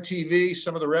demand TV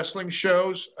some of the wrestling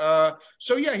shows.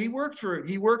 So yeah, he worked for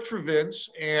Vince,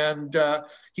 and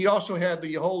he also had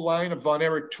the whole line of Von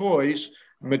Erich toys,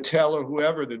 Mattel or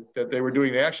whoever that they were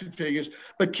doing the action figures.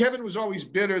 But Kevin was always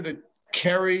bitter that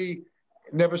Kerry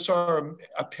never saw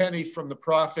a penny from the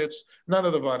profits. None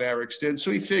of the Von Erichs did.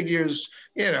 So he figures,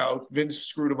 Vince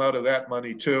screwed him out of that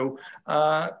money too.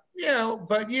 But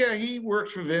yeah, he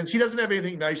worked for Vince. He doesn't have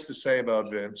anything nice to say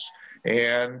about Vince.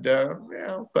 And,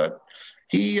 but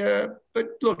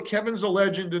look, Kevin's a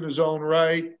legend in his own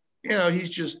right.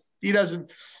 He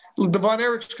doesn't, the Von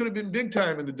Erichs could have been big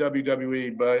time in the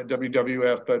WWE, but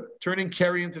WWF, but turning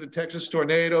Kerry into the Texas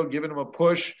Tornado, giving him a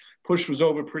push was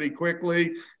over pretty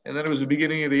quickly. And then it was the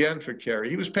beginning of the end for Kerry.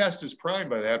 He was past his prime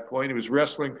by that point. He was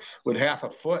wrestling with half a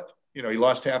foot. He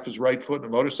lost half his right foot in a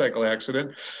motorcycle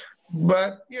accident.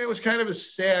 But, it was kind of a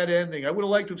sad ending. I would have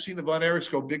liked to have seen the Von Erichs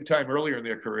go big time earlier in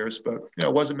their careers, but,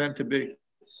 it wasn't meant to be.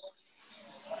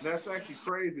 That's actually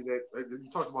crazy that you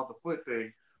talked about the foot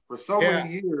thing. For so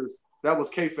many years, that was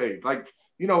kayfabe. Like,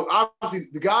 obviously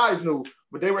the guys knew,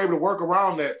 but they were able to work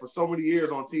around that for so many years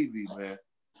on TV, man.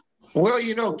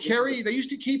 Well, Kerry, they used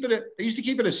to keep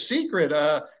it a secret.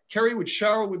 Kerry would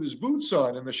shower with his boots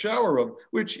on in the shower room,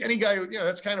 which any guy,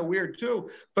 that's kind of weird too.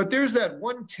 But there's that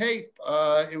one tape.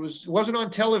 It wasn't on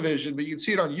television, but you can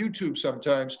see it on YouTube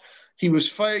sometimes.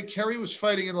 Kerry was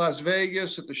fighting in Las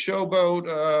Vegas at the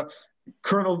Showboat,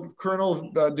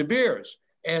 Colonel De Beers,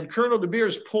 and Colonel De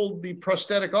Beers pulled the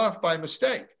prosthetic off by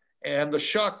mistake. And the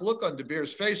shocked look on De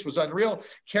Beers' face was unreal.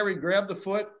 Kerry grabbed the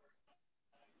foot,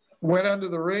 went under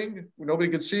the ring. Nobody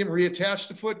could see him, reattached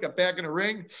the foot, got back in the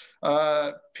ring,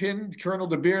 pinned Colonel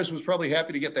De Beers, was probably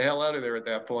happy to get the hell out of there at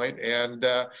that point. And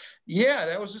that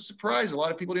was a surprise. A lot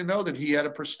of people didn't know that he had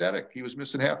a prosthetic. He was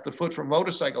missing half the foot from a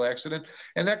motorcycle accident.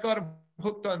 And that got him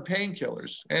hooked on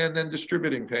painkillers and then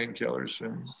distributing painkillers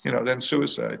and, then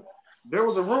suicide. There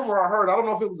was a rumor I heard, I don't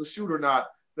know if it was a shoot or not.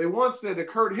 They once said that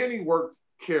Kurt Hennig worked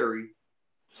Kerry,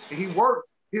 and he worked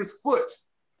his foot,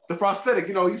 the prosthetic,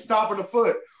 he's stopping the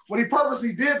foot. When he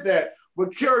purposely did that,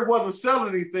 but Kerry wasn't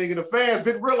selling anything, and the fans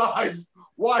didn't realize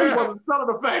why he wasn't selling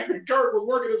the fact that Kurt was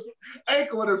working his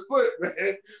ankle and his foot,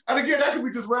 man. And again, that could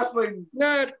be just wrestling.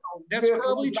 That's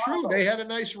probably true. They had a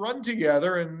nice run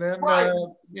together, and then,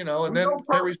 and then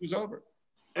Kerry's was over.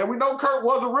 And we know Kurt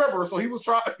was a river, so he was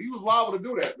liable to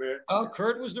do that, man. Oh,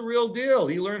 Kurt was the real deal.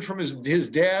 He learned from his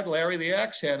dad, Larry the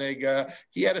Axe Hennig.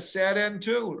 He had a sad end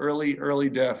too, early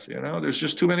death. There's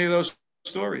just too many of those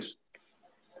stories.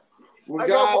 Well,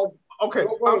 guys, okay,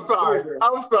 I'm sorry.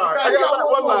 I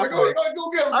got one last one.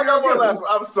 I got one last one.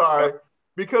 I'm sorry.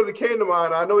 Because it came to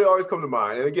mind. I know he always come to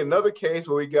mind. And again, another case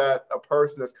where we got a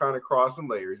person that's kind of crossing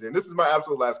layers. And this is my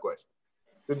absolute last question.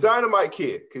 The Dynamite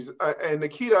Kid, and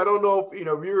Nikita, I don't know if if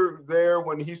you were there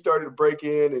when he started to break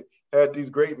in and had these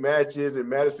great matches in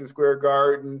Madison Square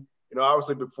Garden,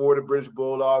 obviously before the British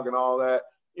Bulldog and all that.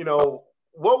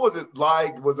 What was it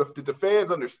like? Did the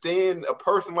fans understand a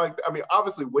person like that? I mean,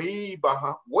 obviously way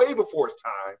before his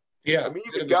time. Yeah. I mean,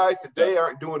 even guys today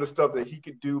aren't doing the stuff that he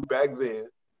could do back then.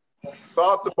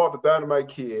 Thoughts about the Dynamite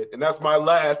Kid? And that's my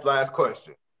last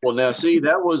question. Well, now, see,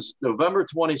 that was November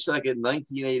 22nd,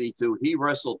 1982. He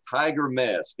wrestled Tiger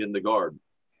Mask in the Garden.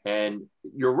 And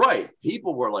you're right.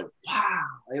 People were like, wow,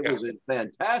 it was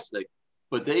fantastic.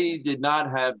 But they did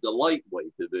not have the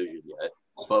lightweight division yet.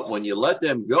 But when you let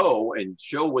them go and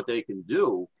show what they can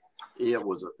do, it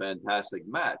was a fantastic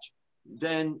match.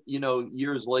 Then,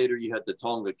 years later, you had the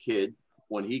Tonga Kid.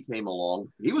 When he came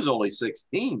along, he was only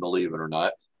 16, believe it or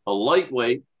not, a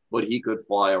lightweight, but he could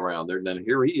fly around there. And then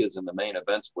here he is in the main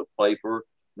events with Piper,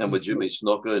 then with Jimmy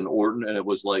Snuka and Orton. And it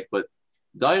was like, but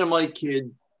Dynamite Kid,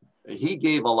 he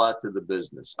gave a lot to the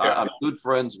business. I'm good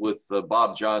friends with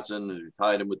Bob Johnson, who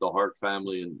tied him with the Hart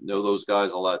family, and know those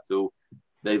guys a lot too.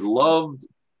 They loved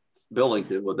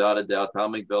Billington, without a doubt.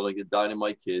 Tommy Billington,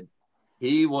 Dynamite Kid.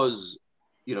 He was,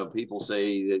 people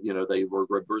say that, they were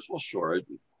rippers. Well, sure.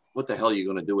 What the hell are you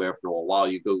going to do after a while?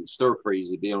 You go stir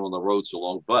crazy being on the road so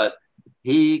long. But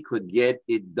he could get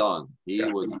it done. He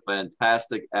was a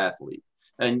fantastic athlete.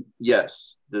 And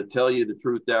yes, to tell you the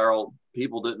truth, Daryl,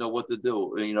 people didn't know what to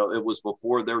do. It was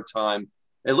before their time.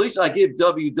 At least I give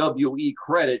WWE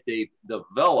credit. They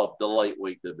developed the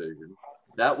lightweight division.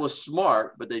 That was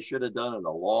smart, but they should have done it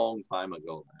a long time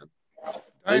ago, man.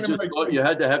 They Dynamite just thought Kid. you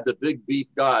had to have the big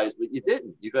beef guys, but you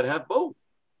didn't. You got to have both.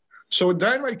 So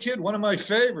Dynamite Kid, one of my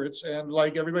favorites, and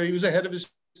like everybody, he was ahead of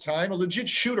his time, a legit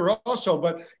shooter also,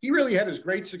 but he really had his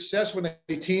great success when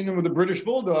they teamed him with the British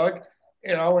Bulldog,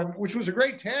 you know, and which was a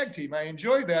great tag team. I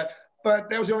enjoyed that, but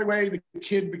that was the only way the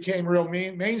Kid became real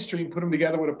mainstream, put him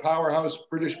together with a powerhouse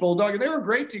British Bulldog, and they were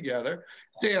great together,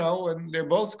 you know, and they're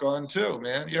both gone too,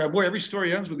 man. You know, boy, every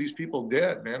story ends with these people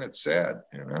dead, man. It's sad,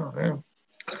 you know, man.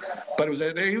 But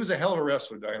he was a hell of a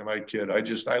wrestler, Dynamite Kid.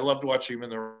 I loved watching him in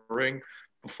the ring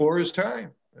before his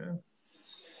time. Yeah.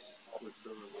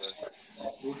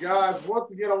 Well, guys,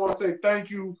 once again, I want to say thank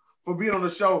you for being on the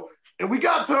show. And we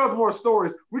got tons more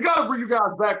stories. We got to bring you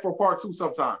guys back for part 2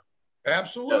 sometime.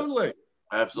 Absolutely. Yes.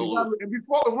 Absolutely.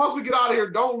 And once we get out of here,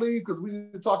 don't leave because we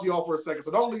need to talk to you all for a second.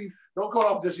 So don't leave. Don't cut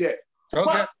off just yet. Okay.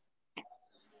 But,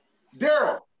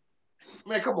 Daryl,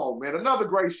 man, come on, man. Another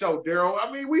great show, Daryl.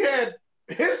 I mean, we had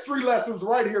history lessons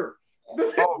right here.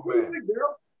 Oh, man.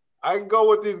 I can go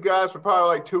with these guys for probably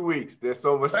like 2 weeks. There's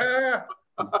so much.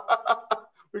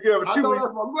 We can have a 2 weeks.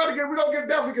 We're gonna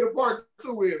definitely get a part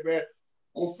 2 in, man.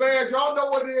 Well, fans, y'all know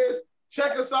what it is.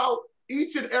 Check us out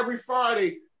each and every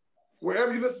Friday,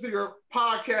 wherever you listen to your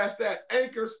podcast at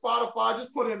Anchor, Spotify.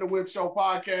 Just put in the Whip Show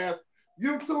Podcast.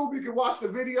 YouTube, you can watch the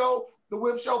video, the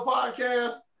Whip Show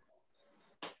Podcast.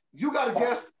 You got a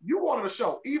guest you want on the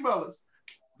show, email us,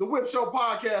 the Whip Show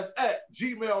Podcast at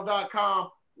gmail.com.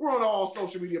 We're on all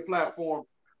social media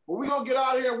platforms. But we're going to get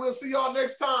out of here. We'll see y'all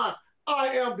next time. I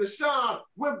am Deshaun,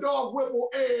 Whip Dog Whipple,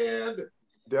 and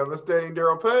Devastating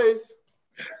Daryl Pace.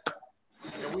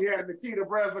 And we had Nikita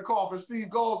Breznikov and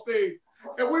Steve Goldstein.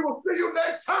 And we will see you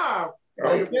next time.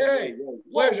 Okay.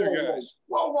 Pleasure, guys.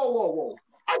 Whoa.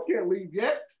 I can't leave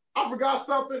yet. I forgot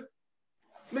something.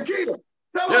 Nikita,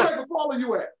 tell us where to follow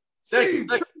you at. Steve,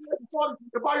 tell us where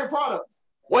to buy your products.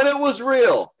 When it was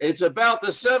real, it's about the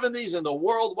 70s and the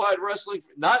worldwide wrestling.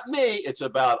 Not me, it's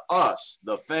about us,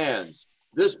 the fans.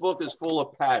 This book is full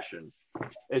of passion.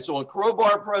 It's on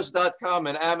crowbarpress.com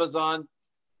and Amazon.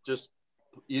 Just,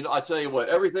 you know, I tell you what,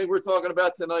 everything we're talking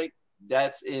about tonight,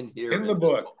 that's in here. In the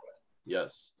book.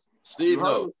 Yes. Steve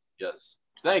knows. Yes.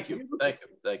 Thank you.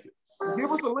 Give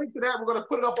us a link to that. We're going to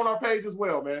put it up on our page as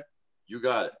well, man. You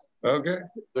got it. Okay.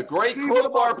 The great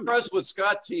Crowbar Press with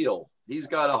Scott Teal. He's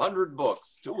got 100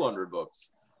 books, 200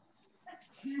 books.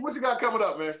 Steve, what you got coming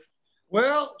up, man?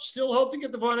 Well, still hope to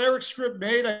get the Von Erich script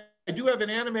made. I do have an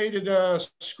animated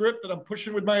script that I'm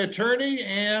pushing with my attorney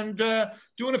and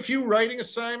doing a few writing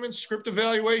assignments, script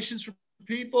evaluations for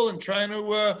people and trying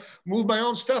to move my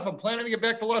own stuff. I'm planning to get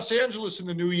back to Los Angeles in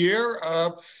the new year.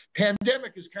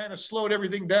 Pandemic has kind of slowed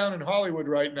everything down in Hollywood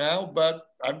right now, but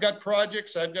I've got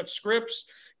projects, I've got scripts,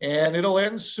 and it'll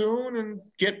end soon and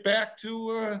get back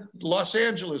to Los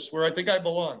Angeles where I think I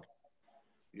belong.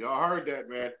 Y'all heard that,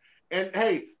 man. And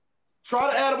hey,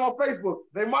 try to add them on Facebook.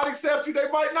 They might accept you, they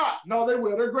might not. No, they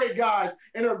will. They're great guys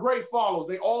and they're great followers.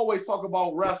 They always talk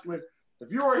about wrestling.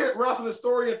 If you're a hit wrestling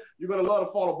historian, you're going to love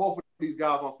to follow both of these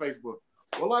guys on Facebook.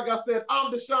 Well, like I said,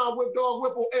 I'm Deshaun Whip Dog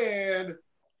Whipple and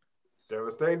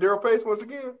Devastating Daryl Pace once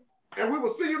again. And we will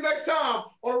see you next time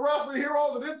on the Wrestling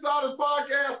Heroes and Insiders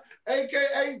Podcast,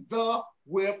 a.k.a. The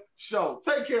Whip Show.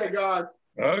 Take care, guys.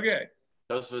 Okay.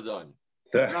 That's for done.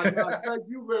 Guys, thank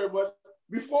you very much.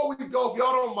 Before we go, if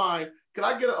y'all don't mind, can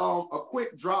I get a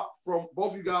quick drop from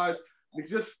both of you guys?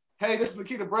 Just, hey, this is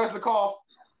Nikita Breznikov.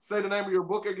 Say the name of your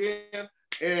book again.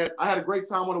 And I had a great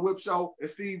time on the Whip Show. And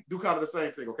Steve, do kind of the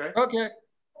same thing, okay? Okay.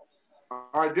 All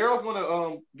right, Daryl's going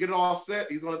to get it all set.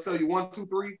 He's going to tell you 1, 2,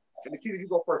 3. And Nikita, you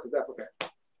go first if that's okay.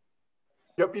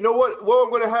 Yep. You know what? What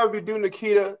I'm going to have you do,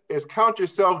 Nikita, is count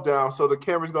yourself down so the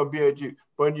camera's going to be at you.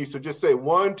 So just say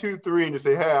 1, 2, 3, and just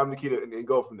say, "Hey, I'm Nikita," and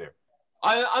go from there.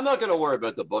 I'm not going to worry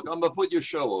about the book. I'm going to put your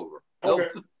show over. Okay.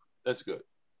 That's good.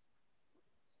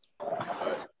 All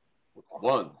right.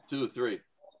 1, 2, 3.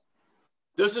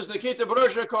 This is Nikita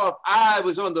Breznikov. I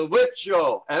was on the Whip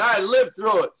Show, and I lived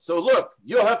through it. So look,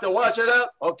 you'll have to watch it out,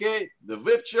 okay? The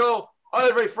Whip Show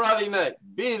every Friday night.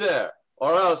 Be there,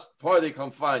 or else party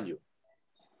come find you.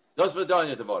 До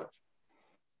свидания, товарищ.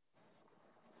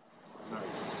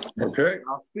 Okay.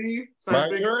 Now, Steve, My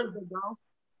same thing. turn.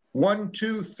 1,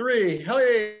 2, 3.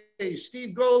 Hey,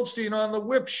 Steve Goldstein on the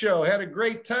Whip Show. Had a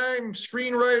great time.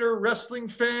 Screenwriter, wrestling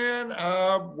fan,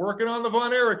 working on the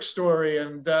Von Erich story,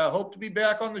 and hope to be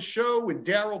back on the show with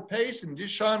Daryl Pace and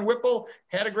Deshaun Whipple.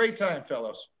 Had a great time,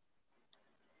 fellows.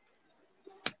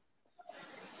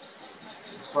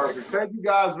 Perfect. Thank you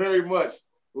guys very much.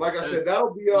 Like I said,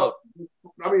 that'll be up.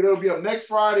 It'll be up next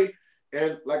Friday.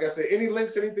 And like I said, any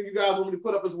links, anything you guys want me to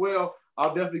put up as well,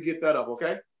 I'll definitely get that up.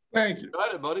 Okay. Thank you.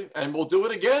 Got it, buddy. And we'll do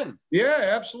it again. Yeah,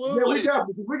 Yeah, absolutely. we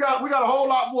got a whole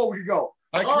lot more we can go.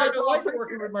 I All kind right, of like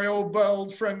working with my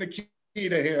old friend Nikita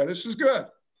here. This is good.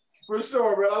 for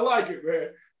sure, man. I like it, man.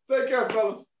 Take care,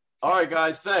 fellas. All right,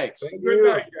 guys. Thanks. Thank Good you.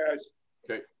 night, guys.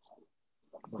 Okay.